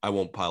I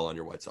won't pile on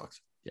your White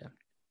Sox. Yeah.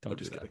 Don't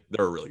do that. Kidding.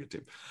 They're a really good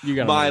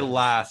team. My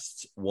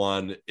last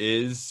one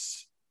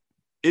is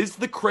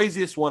the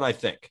craziest one, I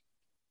think.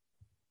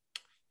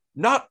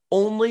 Not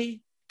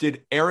only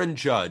did Aaron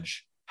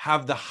Judge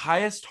have the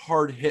highest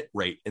hard hit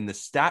rate in the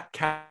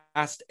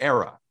StatCast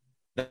era,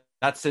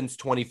 that's since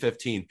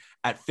 2015,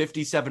 at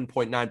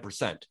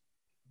 57.9%,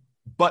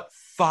 but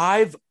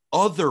 5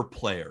 other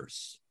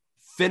players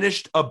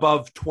finished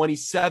above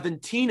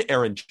 2017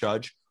 Aaron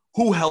Judge,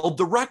 who held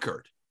the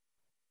record.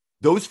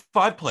 Those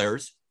 5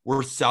 players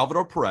were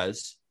Salvador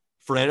Perez,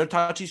 Fernando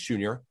Tatis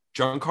Jr.,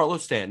 Giancarlo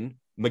Stanton,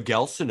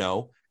 Miguel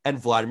Sano, and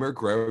Vladimir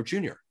Guerrero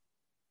Jr.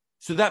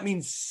 So that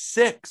means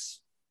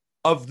 6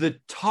 of the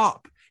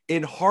top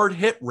in hard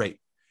hit rate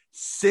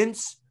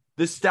since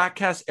the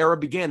StatCast era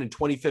began in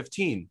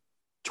 2015.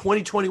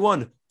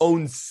 2021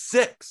 owns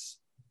 6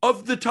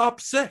 of the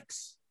top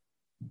 6.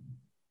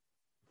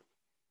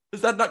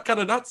 Is that not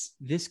kind of nuts?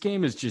 This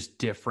game is just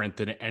different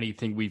than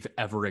anything we've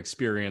ever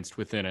experienced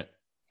within it.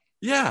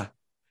 Yeah.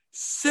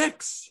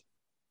 6.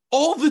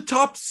 All the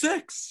top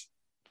 6.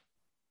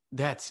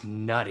 That's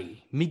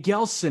nutty.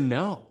 Miguel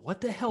Sano. What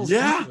the hell is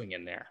he doing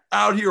in there?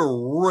 Out here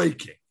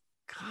raking.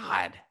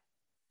 God.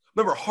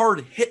 Remember,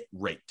 hard hit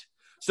rate.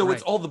 So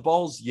it's all the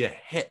balls you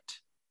hit.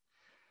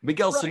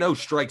 Miguel Sano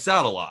strikes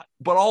out a lot,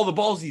 but all the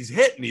balls he's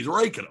hitting, he's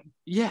raking them.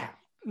 Yeah.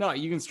 No,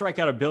 you can strike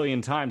out 1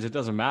 billion times. It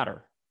doesn't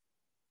matter.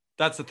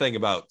 That's the thing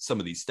about some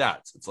of these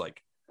stats. It's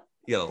like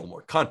you got a little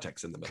more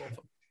context in the middle of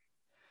them.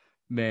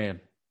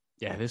 Man.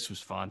 Yeah, this was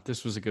fun.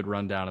 This was a good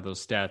rundown of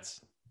those stats.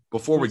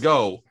 Before we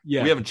go, we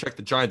haven't checked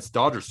the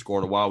Giants-Dodgers score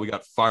in a while. We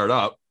got fired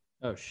up.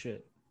 Oh,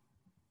 shit.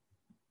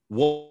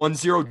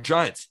 1-0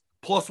 Giants,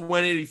 plus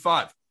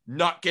 185.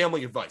 Not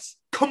gambling advice.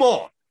 Come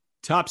on.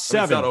 Top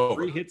 7.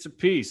 3 hits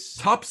apiece.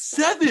 Top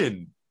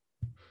 7.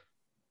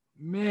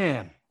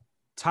 Man.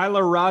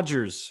 Tyler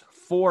Rogers,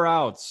 4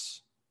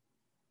 outs.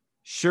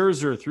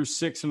 Scherzer threw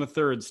 6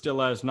 1/3, still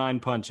has 9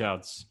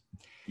 punch-outs.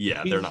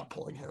 Yeah, they're not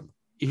pulling him.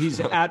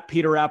 He's at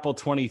Peter Apple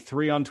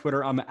 23 on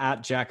Twitter. I'm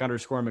at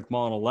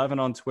Jack_McMullen11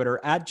 on Twitter,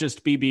 at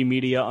Just BB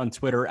Media on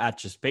Twitter, at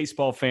Just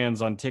Baseball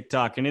Fans on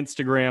TikTok and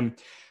Instagram.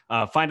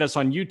 Find us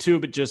on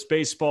YouTube at Just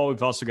Baseball.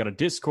 We've also got a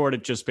Discord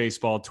at Just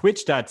Baseball,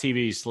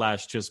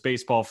 twitch.tv/Just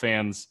Baseball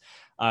Fans.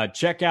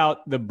 Check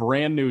out the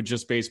brand new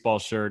Just Baseball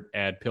shirt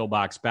at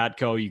Pillbox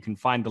Batco. You can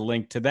find the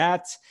link to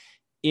that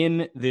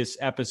in this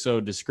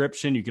episode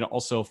description. You can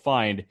also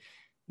find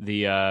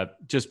the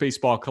Just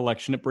Baseball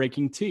collection at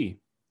Breaking Tea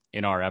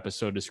in our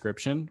episode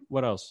description.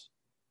 What else?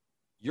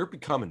 You're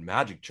becoming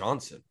Magic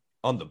Johnson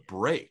on the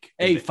break.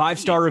 Hey,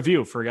 5-star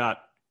review. Forgot.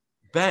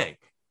 Bang.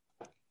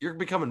 You're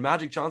becoming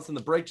Magic Johnson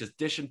the break, just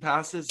dishing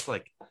passes.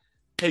 Like,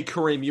 hey,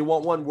 Kareem, you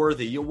want one?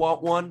 Worthy, you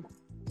want one?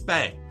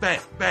 Bang,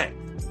 bang, bang.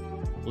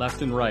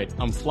 Left and right.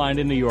 I'm flying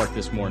to New York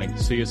this morning.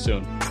 See you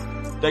soon.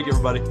 Thank you,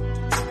 everybody.